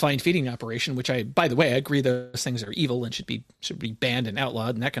in a confined feeding operation, which by the way, I agree those things are evil and should be banned and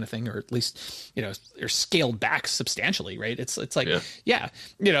outlawed and that kind of thing, or at least they're scaled back substantially, right? It's like I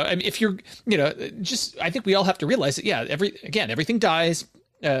mean, if you're I think we all have to realize that everything dies.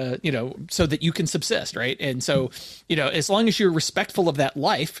 So that you can subsist, right? And so, as long as you're respectful of that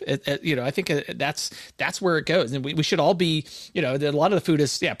life, I think that's where it goes. And we should all be, a lot of the food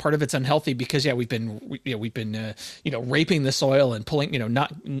is, part of it's unhealthy because, we've been raping the soil and pulling,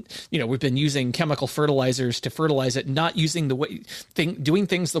 we've been using chemical fertilizers to fertilize it, not using doing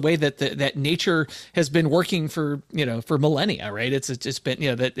things the way that nature has been working for millennia, right? It's just been,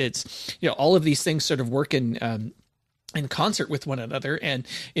 all of these things sort of work in concert with one another, and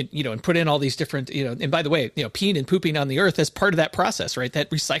and put in all these different, and by the way, peeing and pooping on the earth as part of that process, right? That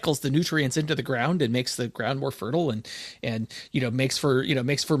recycles the nutrients into the ground and makes the ground more fertile and makes for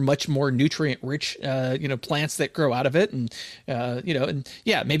much more nutrient rich, plants that grow out of it. And,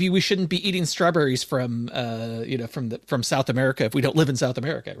 maybe we shouldn't be eating strawberries from from South America if we don't live in South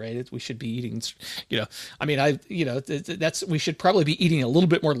America, right? We should be eating, we should probably be eating a little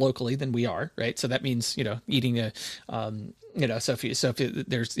bit more locally than we are, right? So that means, eating so if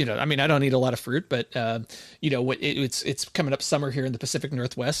there's, I don't eat a lot of fruit, but, it's coming up summer here in the Pacific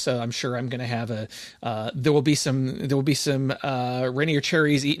Northwest. So I'm sure I'm going to have there will be some rainier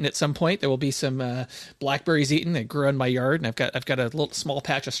cherries eaten at some point. There will be some, blackberries eaten that grew in my yard. And I've got a little small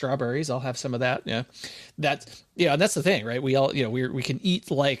patch of strawberries. I'll have some of that. Yeah. That's the thing, right? We all, we can eat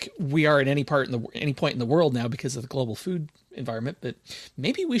like we are at any point in the world now because of the global food environment, but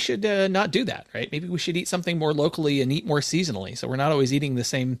maybe we should not do that, right? Maybe we should eat something more locally and eat more seasonally, so we're not always eating the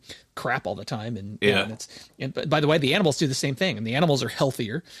same crap all the time. And by the way, the animals do the same thing, and the animals are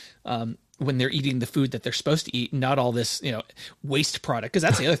healthier when they're eating the food that they're supposed to eat, not all this waste product. Because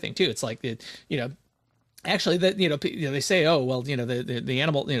that's the other thing too. It's like actually, that they say, oh well, the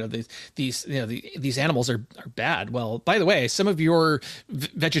animal, these animals are bad. Well, by the way, some of your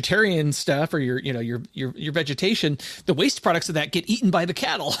vegetarian stuff or your vegetation, the waste products of that get eaten by the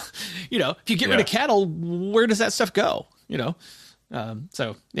cattle. If you get rid of cattle, where does that stuff go?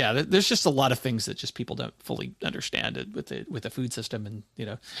 There's just a lot of things that just people don't fully understand with the food system, and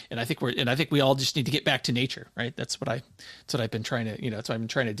I think we all just need to get back to nature, right? That's what I've been trying to, that's what I've been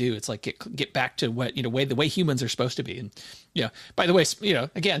trying to do. It's like get back to what, the way humans are supposed to be. And, by the way,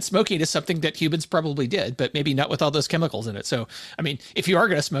 again, smoking is something that humans probably did, but maybe not with all those chemicals in it. So, I mean, if you are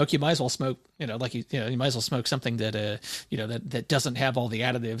going to smoke, you might as well smoke, you might as well smoke something that, that doesn't have all the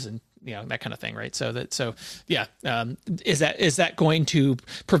additives and, that kind of thing. Right. Is that going to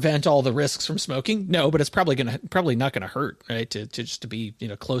prevent all the risks from smoking? No, but it's probably not going to hurt, right? To be,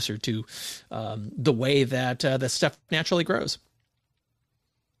 closer to, the way that, the stuff naturally grows.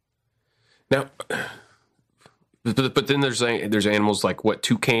 Now, but then there's animals like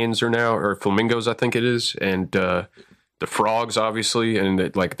toucans are now, or flamingos, I think it is. And, the frogs, obviously, and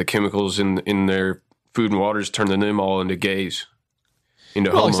the chemicals in their food and waters turning them all into gays.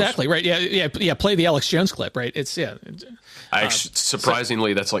 Exactly right. Yeah. Play the Alex Jones clip, right? It's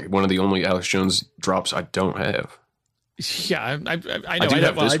surprisingly, that's like one of the only Alex Jones drops I don't have. Yeah, I know. I do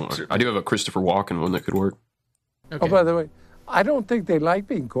have this one. I do have a Christopher Walken one that could work. Okay. Oh, by the way, I don't think they like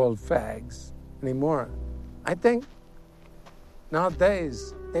being called fags anymore. I think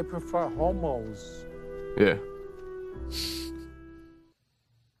nowadays they prefer homos. Yeah.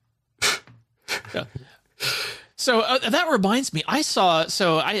 Yeah. So that reminds me, I saw this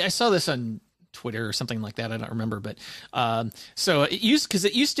on Twitter or something like that. I don't remember, but so it used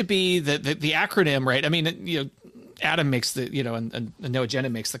to be the acronym, right? I mean, Adam makes the, and Noah Jenna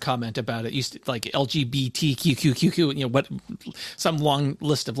makes the comment about it. Used to like LGBTQQQQ, some long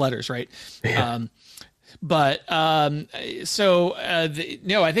list of letters, right? Yeah. I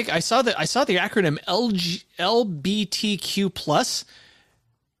think I saw the acronym LGBTQ plus.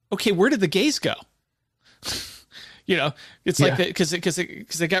 Okay, where did the gays go? It's like because they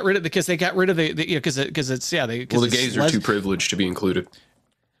got rid of the gays are too privileged to be included.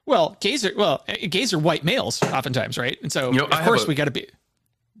 Well, gays are white males oftentimes, right? And so of course we got to be.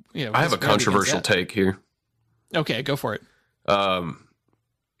 I have a controversial take here. Okay, go for it.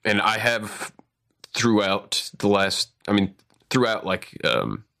 and I have throughout like,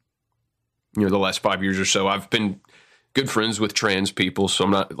 the last 5 years or so, I've been good friends with trans people. So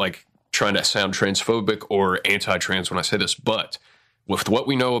I'm not like trying to sound transphobic or anti-trans when I say this, but with what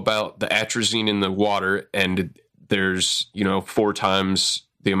we know about the atrazine in the water, and there's, 4 times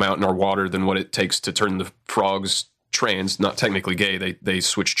the amount in our water than what it takes to turn the frogs trans, not technically gay. They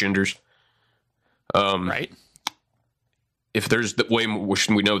switch genders. Right. If there's way more, which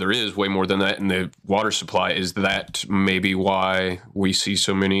we know there is way more than that in the water supply, is that maybe why we see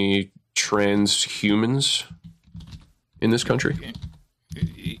so many trans humans in this country?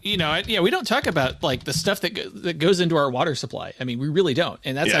 We don't talk about like the stuff that goes into our water supply. I mean, we really don't,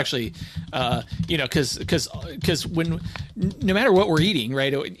 and that's actually, because when no matter what we're eating,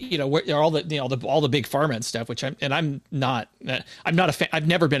 right? All the big pharma and stuff. I'm not a fan. I've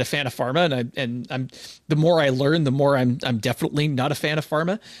never been a fan of pharma, and I'm the more I learn, the more I'm definitely not a fan of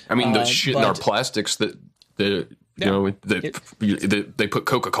pharma. I mean, the shit in our plastics that they put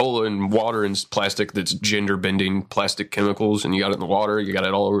Coca-Cola in water and plastic that's gender bending plastic chemicals, and you got it in the water, you got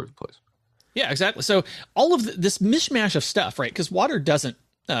it all over the place. Yeah, exactly. So all of this mishmash of stuff, right? Because water doesn't,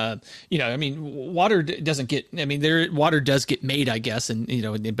 water doesn't get. I mean, water does get made, I guess, and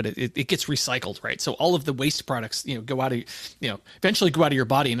but it gets recycled, right? So all of the waste products, go out of, eventually go out of your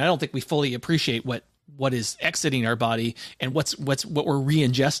body, and I don't think we fully appreciate what is exiting our body and what we're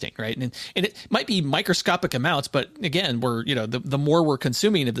re-ingesting, right? And it might be microscopic amounts, but again, we're the more we're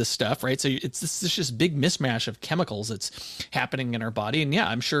consuming of this stuff, right? So it's just big mismatch of chemicals that's happening in our body, and yeah,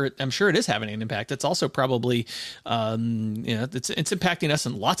 I'm sure it is having an impact. It's also probably it's impacting us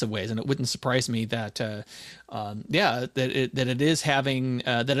in lots of ways, and it wouldn't surprise me that it is having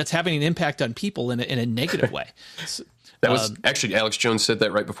that it's having an impact on people in a negative way. So, that was actually Alex Jones said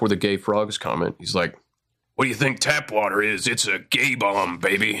that right before the gay frogs comment. He's like, "What do you think tap water is? It's a gay bomb,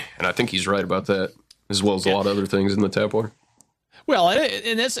 baby." And I think he's right about that, as well as a lot of other things in the tap water. Well,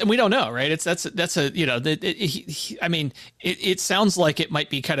 and we don't know, right? It sounds like it might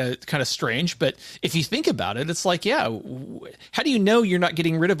be kind of strange, but if you think about it, it's like, yeah, how do you know you're not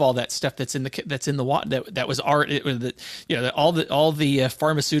getting rid of all that stuff that's in the water that was all the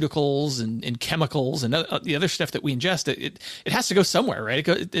pharmaceuticals and chemicals and the other stuff that we ingest? It has to go somewhere, right?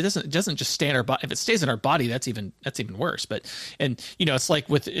 It doesn't just stay in our body. If it stays in our body, that's even worse. But it's like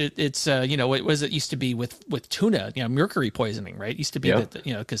with what was it used to be with tuna, mercury poisoning, right? It used to be that,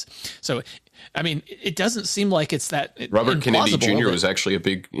 because so, I mean, it doesn't seem like it's that Robert Kennedy Jr. was actually a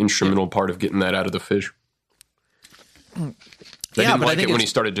big instrumental part of getting that out of the fish. They didn't like it when he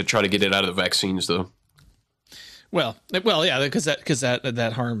started to try to get it out of the vaccines, though. Well, yeah, because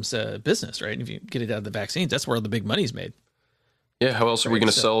that harms business, right? If you get it out of the vaccines, that's where the big money's made. Yeah, how else are we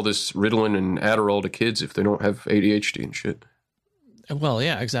going to sell this Ritalin and Adderall to kids if they don't have ADHD and shit? Well,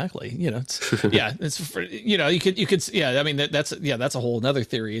 yeah, exactly. You could, yeah. I mean, that's a whole other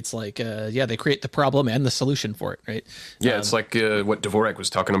theory. It's like, they create the problem and the solution for it, right? Yeah, it's like what Dvorak was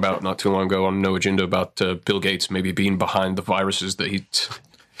talking about not too long ago on No Agenda about Bill Gates maybe being behind the viruses that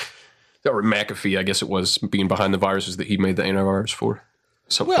or McAfee, I guess it was, being behind the viruses that he made the antivirus for.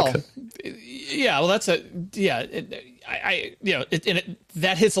 Something like that. Yeah, well, that's that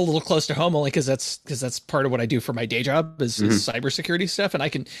hits a little close to home only because that's part of what I do for my day job is cybersecurity stuff, and I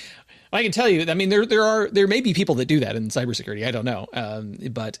can tell you, I mean, there may be people that do that in cybersecurity. I don't know,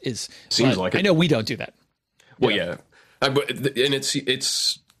 but seems like it. I know we don't do that. Well, yeah, and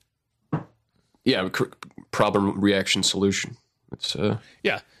it's problem reaction solution. It's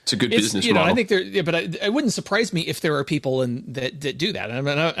it's a good business model. I think but it wouldn't surprise me if there are people that do that. And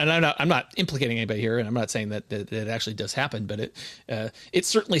I'm not implicating anybody here, and I'm not saying that it actually does happen, but it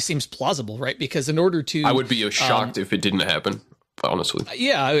certainly seems plausible, right? Because in order to, I would be shocked if it didn't happen. Honestly,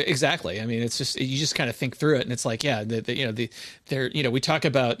 yeah, exactly. I mean, it's just you just kind of think through it, and it's like, yeah, we talk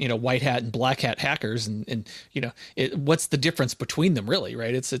about white hat and black hat hackers, and what's the difference between them, really,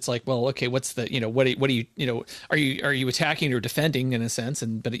 right? It's like, well, okay, what's the what do you are you attacking or defending in a sense,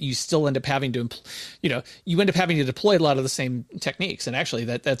 but you still end up having to deploy a lot of the same techniques, and actually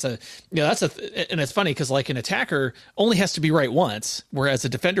and it's funny because like an attacker only has to be right once, whereas a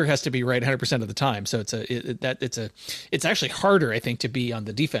defender has to be right 100% of the time. So it's actually harder, I think, to be on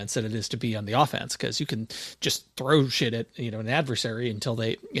the defense than it is to be on the offense, because you can just throw shit at an adversary until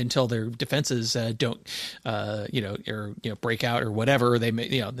their defenses don't break out or whatever, they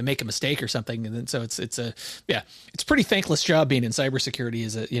make a mistake or something, and then so it's a pretty thankless job being in cybersecurity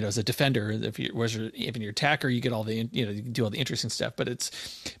as a defender. If you're an attacker, you get all the you can do all the interesting stuff, but as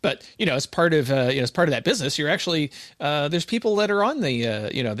part of that business, you're actually there's people that are on the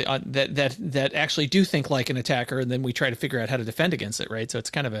that actually do think like an attacker, and then we try to figure out how to defend against it, right? So it's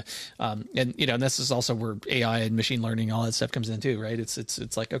kind of a, and this is also where AI and machine learning, all that stuff comes in too, right?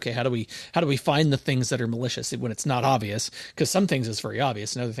 It's like, okay, how do we find the things that are malicious when it's not obvious? Because some things it's very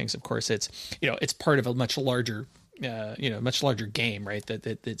obvious, and other things, of course, it's part of a much larger game, right?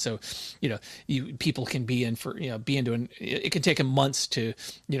 So people can be into it can take them months to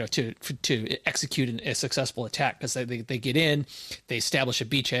execute a successful attack, because they get in, they establish a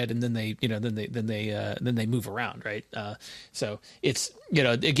beachhead, and then they move around, right? So it's,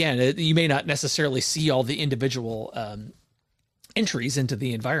 again, you may not necessarily see all the individual entries into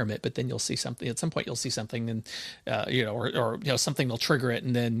the environment, but then you'll see something at some point. You'll see something, and or something will trigger it,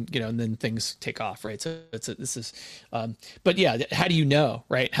 and then and then things take off, right? So this is, but yeah, how do you know,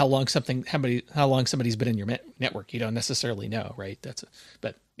 right? How long somebody's been in your network? You don't necessarily know, right?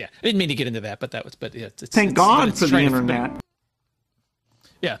 But yeah, I didn't mean to get into that, but thank God for the internet.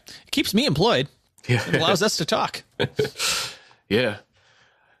 Yeah, it keeps me employed. Yeah, it allows us to talk. Yeah,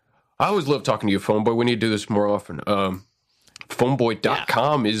 I always love talking to you, Phoneboy. We need to do this more often.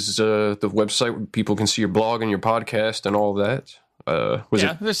 Phoneboy.com is the website where people can see your blog and your podcast and all of that.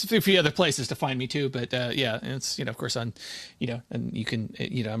 There's a few other places to find me too, but it's of course on and you can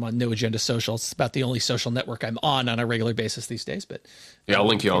I'm on No Agenda Social. It's about the only social network I'm on a regular basis these days. But yeah, I'll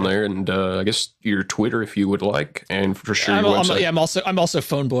link you on there, and I guess your Twitter if you would like, and for sure your website. I'm also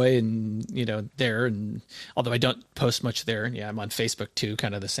Phoneboy, and there, and although I don't post much there, and I'm on Facebook too,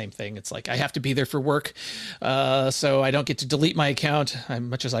 kind of the same thing. It's like I have to be there for work, so I don't get to delete my account as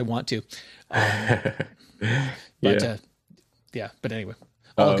much as I want to. But anyway,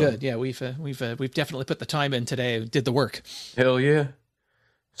 all good. Yeah, we've definitely put the time in today. Did the work. Hell yeah.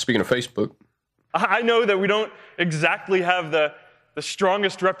 Speaking of Facebook, I know that we don't exactly have the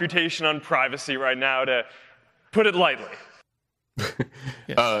strongest reputation on privacy right now, to put it lightly.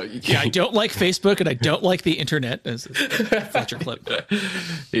 I don't like Facebook, and I don't like the internet. As a Fletcher clip.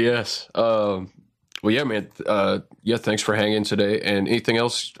 Yes. Well, yeah, man. Thanks for hanging today. And anything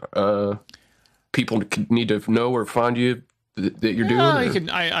else people need to know or find you that you're doing?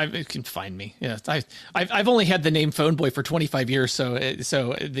 You can find me. Yeah, I've only had the name Phoneboy for 25 years, so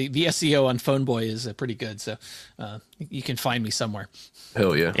the SEO on Phoneboy is pretty good. So you can find me somewhere.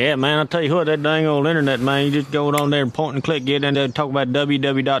 Hell yeah. Yeah, man. I'll tell you what, that dang old internet, man. You just go on there and point and click, get in there, talk about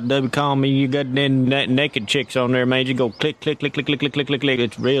www.com, and you got them naked chicks on there, man. You go click, click, click, click, click, click, click, click, click.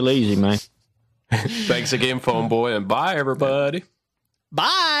 It's real easy, man. Thanks again, Phoneboy, and bye, everybody.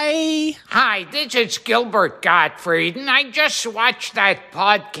 Bye. Hi, this is Gilbert Gottfried, and I just watched that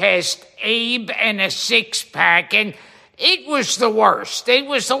podcast, Abe and a Six-Pack, and it was the worst. It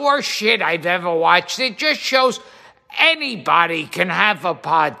was the worst shit I've ever watched. It just shows anybody can have a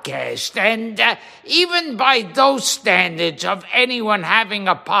podcast, and even by those standards of anyone having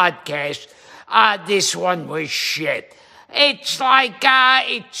a podcast, this one was shit. It's like,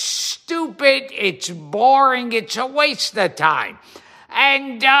 it's stupid, it's boring, it's a waste of time.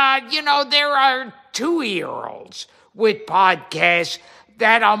 And, there are 2-year-olds with podcasts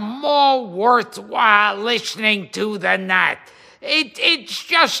that are more worthwhile listening to than that. It's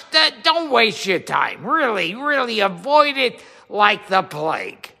just, don't waste your time. Really, really avoid it like the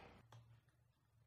plague.